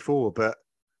were before, but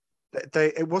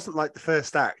it wasn't like the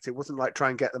first act. It wasn't like try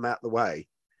and get them out of the way.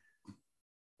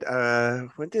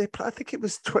 When did they play? I think it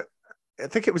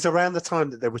was around the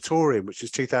time that they were touring, which was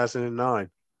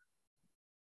 2009.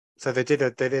 So they did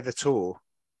a tour.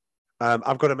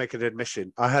 I've got to make an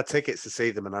admission. I had tickets to see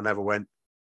them, and I never went.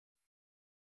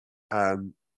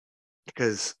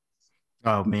 Because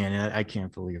oh man, I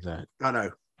can't believe that. I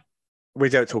know we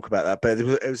don't talk about that, but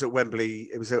it was at Wembley.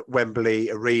 It was at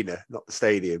Wembley Arena, not the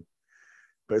stadium,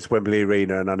 but it's Wembley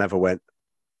Arena, and I never went.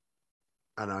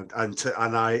 And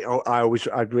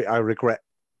I regret.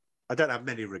 I don't have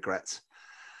many regrets,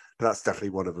 but that's definitely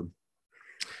one of them.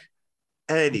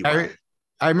 Anyway,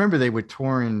 I remember they were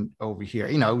touring over here.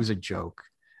 It was a joke.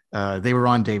 They were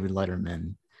on David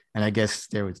Letterman, and I guess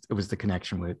it was the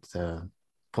connection with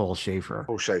Paul Schaefer.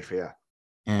 Paul Schaefer, yeah.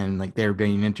 And like they were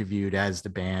being interviewed as the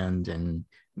band, and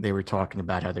they were talking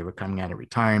about how they were coming out of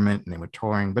retirement and they were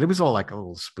touring, but it was all like a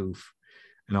little spoof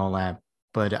and all that.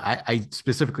 But I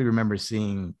specifically remember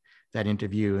seeing that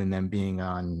interview and them being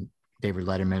on David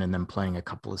Letterman and them playing a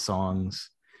couple of songs.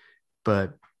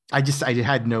 But I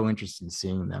had no interest in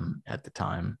seeing them at the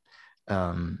time.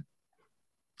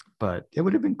 But it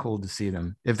would have been cool to see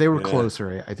them. If they were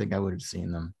closer, I think I would have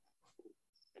seen them.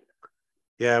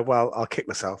 Yeah, well, I'll kick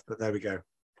myself, but there we go.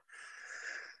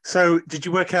 So did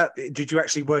you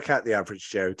actually work out the average,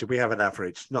 Joe? Did we have an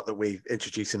average? Not that we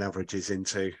introducing averages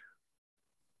into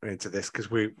into this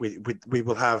because we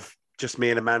will have just me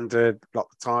and Amanda a lot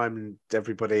of the time, and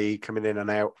everybody coming in and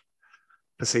out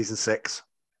for season 6.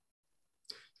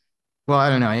 Well, I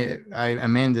don't know.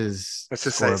 Amanda's Let's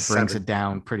just score say brings 7. it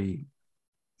down pretty.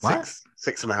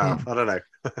 Six and a half. I don't know.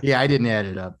 Yeah, I didn't add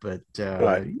it up, but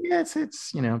right. Yeah,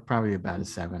 it's probably about a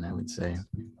 7, I would say.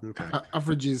 Okay.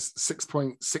 Average is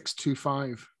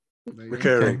 6.625.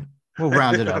 Recurring. Okay. We'll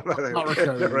round it up. Not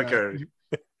recurring. Not recurring.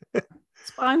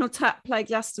 Spinal Tap played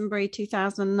Glastonbury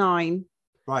 2009.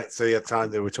 Right, so you had time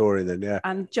they were touring then, yeah.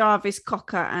 And Jarvis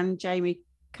Cocker and Jamie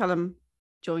Cullum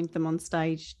joined them on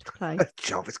stage to play.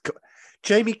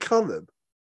 Jamie Cullum?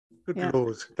 Good Yeah.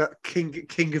 Lord, that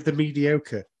king of the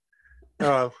mediocre.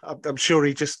 Oh, I'm sure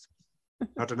he just,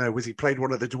 I don't know, was he played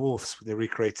one of the dwarfs when they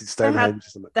recreated Stonehenge?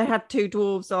 They had 2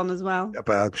 dwarves on as well.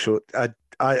 But I'm sure,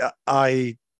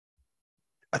 I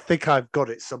think I've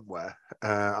got it somewhere.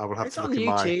 I will have It's to on look in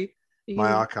YouTube.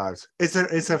 my archives. Is there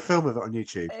a film of it on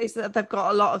YouTube? They've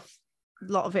got a lot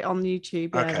of it on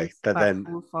YouTube. Yeah, Okay, then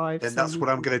 4 or 5. Then that's what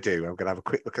I'm going to do. I'm going to have a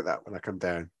quick look at that when I come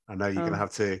down. I know you're going to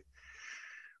have to.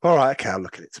 All right, okay, I'll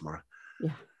look at it tomorrow.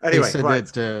 Yeah. Anyway, they said right.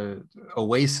 that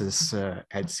Oasis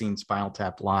had seen Spinal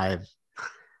Tap live,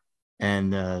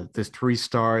 and the 3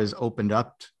 stars opened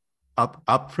up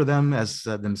for them as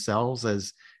themselves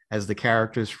as the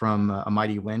characters from A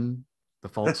Mighty Wind, the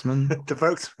Folksman. The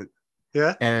Folksman.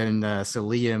 Yeah. And so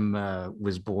Liam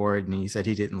was bored, and he said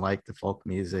he didn't like the folk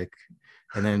music.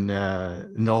 And then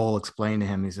Noel explained to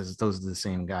him, he says, those are the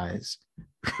same guys,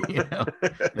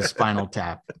 the Spinal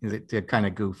Tap. They're kind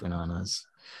of goofing on us.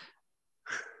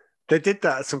 They did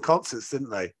that at some concerts,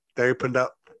 didn't they? They opened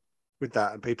up with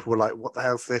that, and people were like, what the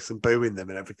hell's this? And booing them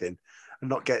and everything. And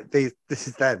not get these, this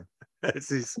is them.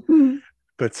 This is,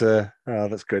 but, oh,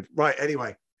 that's good. Right,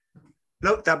 anyway.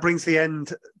 Look, that brings the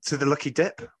end to the Lucky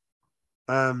Dip.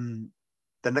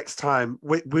 The next time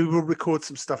we will record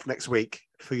some stuff next week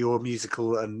for your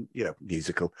musical for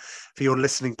your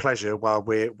listening pleasure while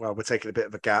we're taking a bit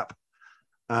of a gap.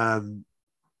 Don't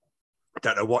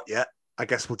know what yet. I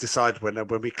guess we'll decide when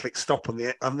we click stop on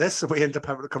this and we end up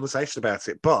having a conversation about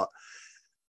it. But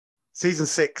season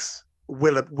 6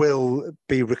 will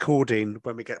be recording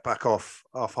when we get back off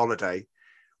holiday.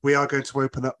 We are going to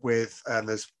open up with, and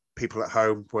there's people at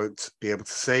home won't be able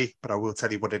to see, but I will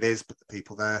tell you what it is. But the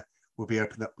people there will be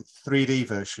opening up with 3D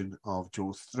version of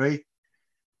Jaws 3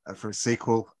 for a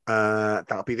sequel.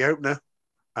 That'll be the opener,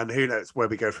 and who knows where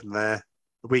we go from there.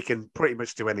 We can pretty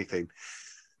much do anything.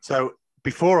 So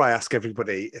before I ask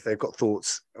everybody if they've got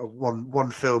thoughts of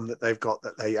one film that they've got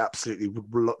that they absolutely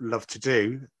would love to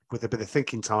do with a bit of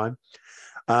thinking time,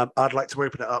 I'd like to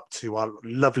open it up to our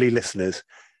lovely listeners.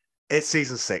 It's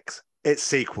season 6. It's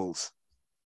sequels.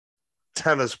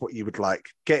 Tell us what you would like.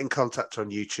 Get in contact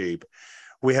on YouTube.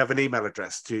 We have an email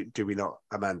address, do we not,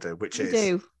 Amanda? Which we is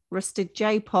do.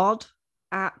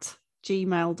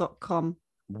 rustedjpod@gmail.com.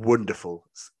 Wonderful.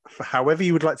 For however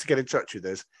you would like to get in touch with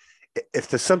us, if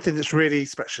there's something that's really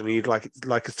special and you'd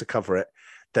like us to cover it,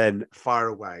 then fire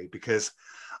away, because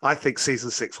I think season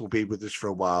 6 will be with us for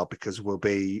a while, because we'll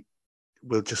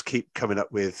just keep coming up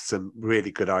with some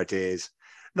really good ideas,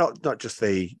 not just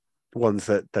the ones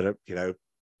that are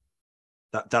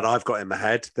that I've got in my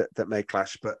head that may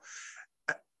clash, but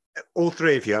all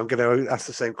 3 of you, I'm going to ask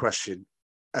the same question: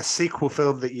 a sequel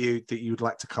film that you'd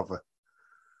like to cover.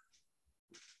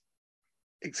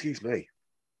 Excuse me.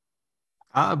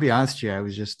 I'll be honest with you. I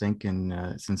was just thinking,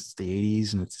 since it's the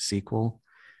 80s and it's a sequel,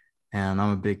 and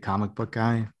I'm a big comic book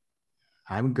guy,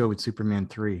 I would go with Superman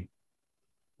 3.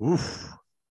 Oof.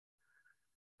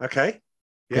 Okay.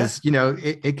 Because,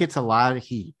 it gets a lot of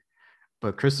heat,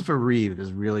 but Christopher Reeve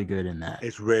is really good in that.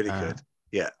 It's really good.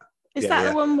 Yeah. Is that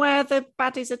the one where the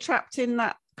baddies are trapped in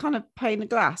that kind of pane of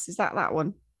glass? Is that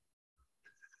one?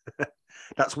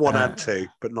 That's 1 and 2,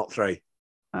 but not 3.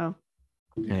 Oh.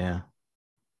 Yeah.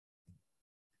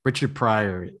 Richard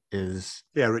Pryor is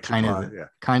kind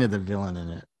of the villain in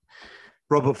it.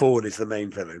 Robert Ford is the main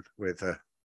villain with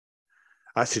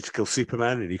I should kill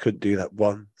Superman and he couldn't do that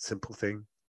one simple thing.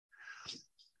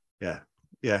 Yeah,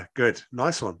 good.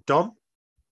 Nice one. Dom?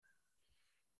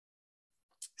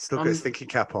 Still got his thinking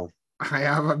cap on. I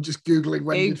am. I'm just Googling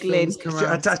when did films come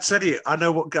out. I tell you, I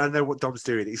know what Dom's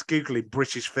doing. He's Googling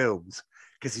British films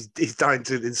because he's dying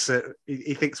to insert.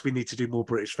 He thinks we need to do more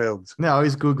British films. No,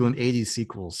 he's Googling 80s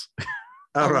sequels.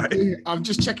 All right. I'm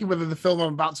just checking whether the film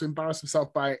I'm about to embarrass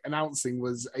myself by announcing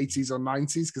was 80s or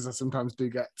 90s, because I sometimes do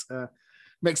get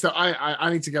mixed up.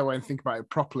 I need to go away and think about it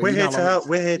properly. We're here to help.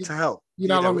 We're here to help. You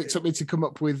know how long it took me to come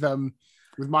up with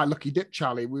my lucky dip,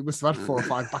 Charlie? We must have had 4 or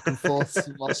 5 back and forths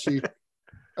whilst you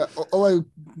Although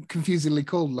confusingly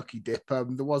called Lucky Dip, there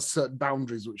was certain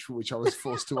boundaries which I was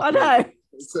forced to. I know.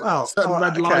 Certain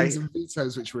red lines and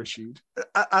vetoes which were issued.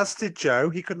 As did Joe.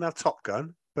 He couldn't have Top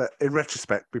Gun, but in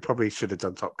retrospect, we probably should have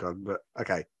done Top Gun. But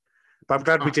okay. But I'm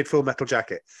glad we did Full Metal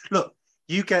Jacket. Look,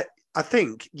 I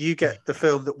think you get the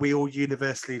film that we all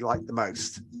universally like the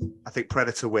most. I think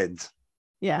Predator wins.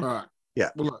 Yeah. All right. Yeah.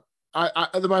 Well, look, I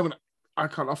at the moment, I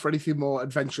can't offer anything more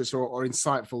adventurous or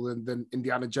insightful than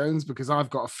Indiana Jones, because I've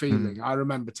got a feeling. I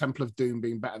remember Temple of Doom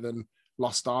being better than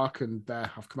Lost Ark, and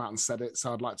I've come out and said it.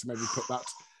 So I'd like to maybe put that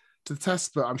to the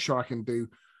test, but I'm sure I can do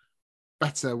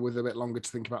better with a bit longer to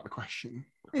think about the question.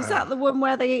 Is that the one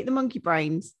where they eat the monkey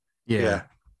brains? Yeah.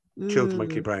 Killed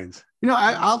monkey brains.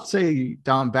 I'll say,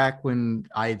 Don, back when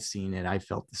I had seen it, I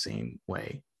felt the same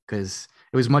way, because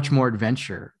it was much more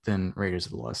adventure than Raiders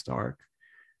of the Lost Ark.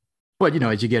 But,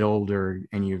 as you get older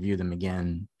and you view them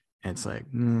again, it's like,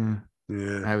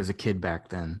 I was a kid back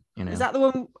then. Is that the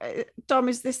one, Dom,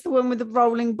 is this the one with the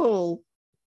rolling ball?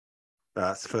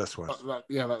 That's the first one. That's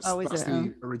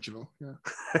the original. Yeah.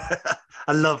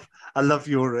 I love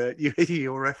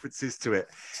your references to it.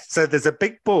 So there's a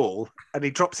big ball and he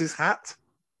drops his hat.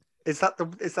 Is that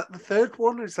the third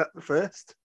one or is that the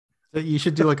first? So you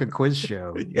should do like a quiz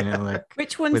show, like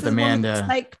which one's with the Amanda. one with the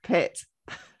snake pit?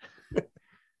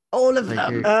 All of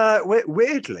them.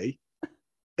 Weirdly,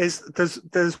 there's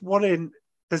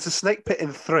a snake pit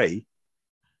in 3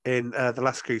 in The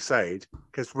Last Crusade,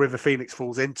 because River Phoenix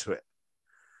falls into it.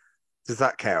 Does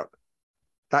that count?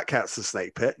 That counts the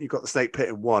snake pit. You've got the snake pit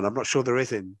in 1. I'm not sure there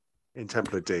is in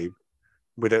Temple of Doom.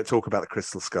 We don't talk about the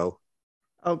Crystal Skull.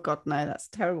 Oh God, no, that's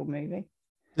a terrible movie.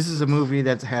 This is a movie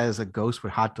that has a ghost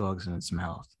with hot dogs in its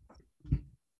mouth.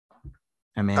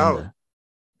 Amanda.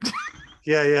 Oh.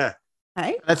 Yeah.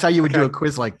 Hey? That's how you would do a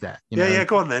quiz like that. Yeah,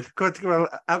 go on then. Go on,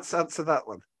 answer that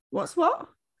one. What's what?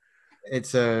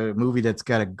 It's a movie that's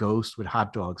got a ghost with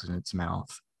hot dogs in its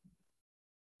mouth.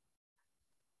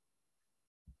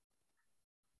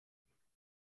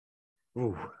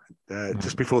 Ooh,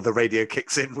 just before the radio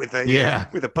kicks in with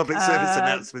a public service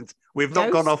announcement. We've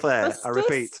not gone off air. I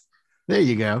repeat. There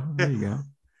you go.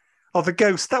 Oh, the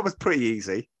ghost. That was pretty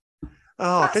easy.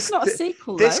 Oh, that's not a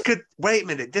sequel. This could wait a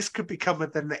minute. This could become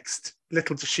the next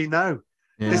Little Does She Know.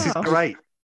 Yeah. This is great.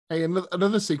 Hey,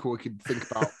 another sequel we could think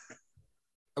about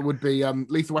would be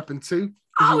Lethal Weapon 2.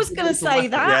 I was going to say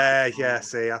that. Yeah.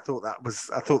 See, I thought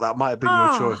that might have been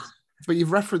your choice. But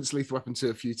you've referenced Lethal Weapon 2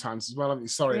 a few times as well, haven't you?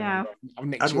 Sorry. Yeah.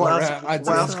 I'm and what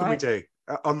else can we do?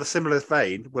 On the similar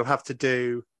vein, we'll have to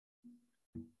do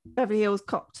Beverly Hills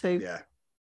Cop 2.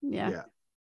 Yeah.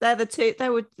 They're the two. They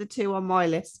were the two on my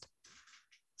list.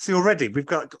 See, already we've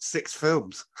got 6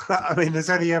 films. I mean,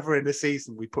 there's only ever in a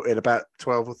season we put in about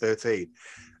 12 or 13.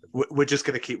 We're just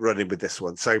going to keep running with this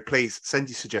one. So please send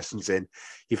your suggestions in.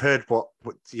 You've heard what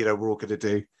we're all going to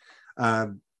do.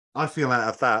 I feel out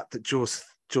of that Jaws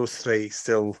 3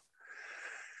 still.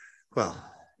 Well,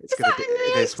 it's going to be.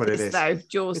 It is what it is. Though,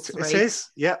 Jaws 3. It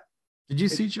is. Yeah. Did you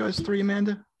see Jaws 3,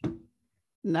 Amanda?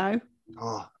 No.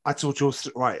 Oh, I saw Jaws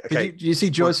 3. Right. Okay. Did you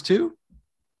see Jaws 2?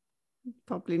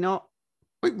 Probably not.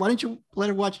 Wait, why don't you let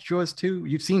her watch Jaws 2?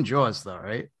 You've seen Jaws, though,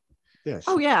 right? Yes.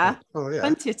 Oh yeah.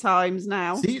 Plenty of times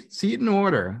now. See it in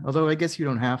order. Although I guess you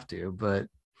don't have to, but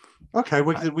okay,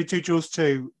 we do Jaws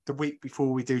 2 the week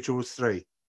before we do Jaws 3.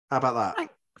 How about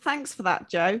that? Thanks for that,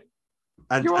 Joe.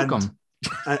 You're welcome.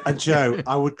 And Joe,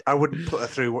 I wouldn't put her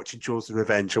through watching Jaws: The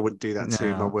Revenge. I wouldn't do that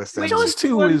to my worst enemy. Jaws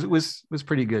 2 was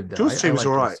pretty good, though. Jaws 2 was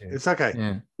all right. It's okay.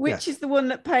 Yeah. Which is the one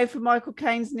that paid for Michael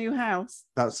Caine's new house?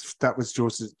 That was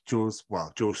Jaws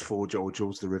 4 or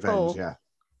Jaws: The Revenge. 4. Yeah.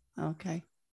 Okay.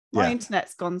 My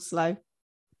internet's gone slow.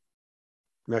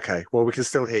 Okay. Well, we can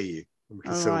still hear you. We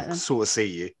can still sort of see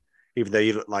you, even though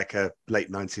you look like a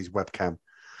late 90s webcam.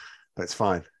 But it's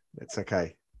fine. It's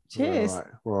okay. Cheers.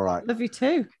 We're all right. Love you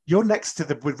too. You're next to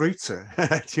the router.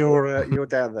 you're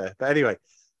down there. But anyway,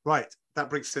 right. That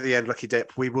brings to the end, Lucky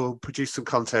Dip. We will produce some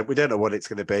content. We don't know what it's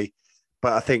going to be,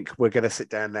 but I think we're going to sit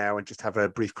down now and just have a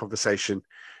brief conversation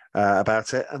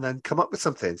about it and then come up with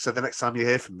something. So the next time you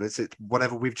hear from us, it's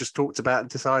whatever we've just talked about and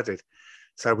decided.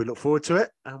 So we look forward to it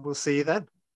and we'll see you then.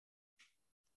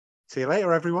 See you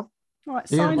later, everyone. All right,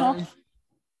 sign off.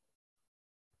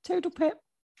 Toodle pip.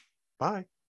 Bye.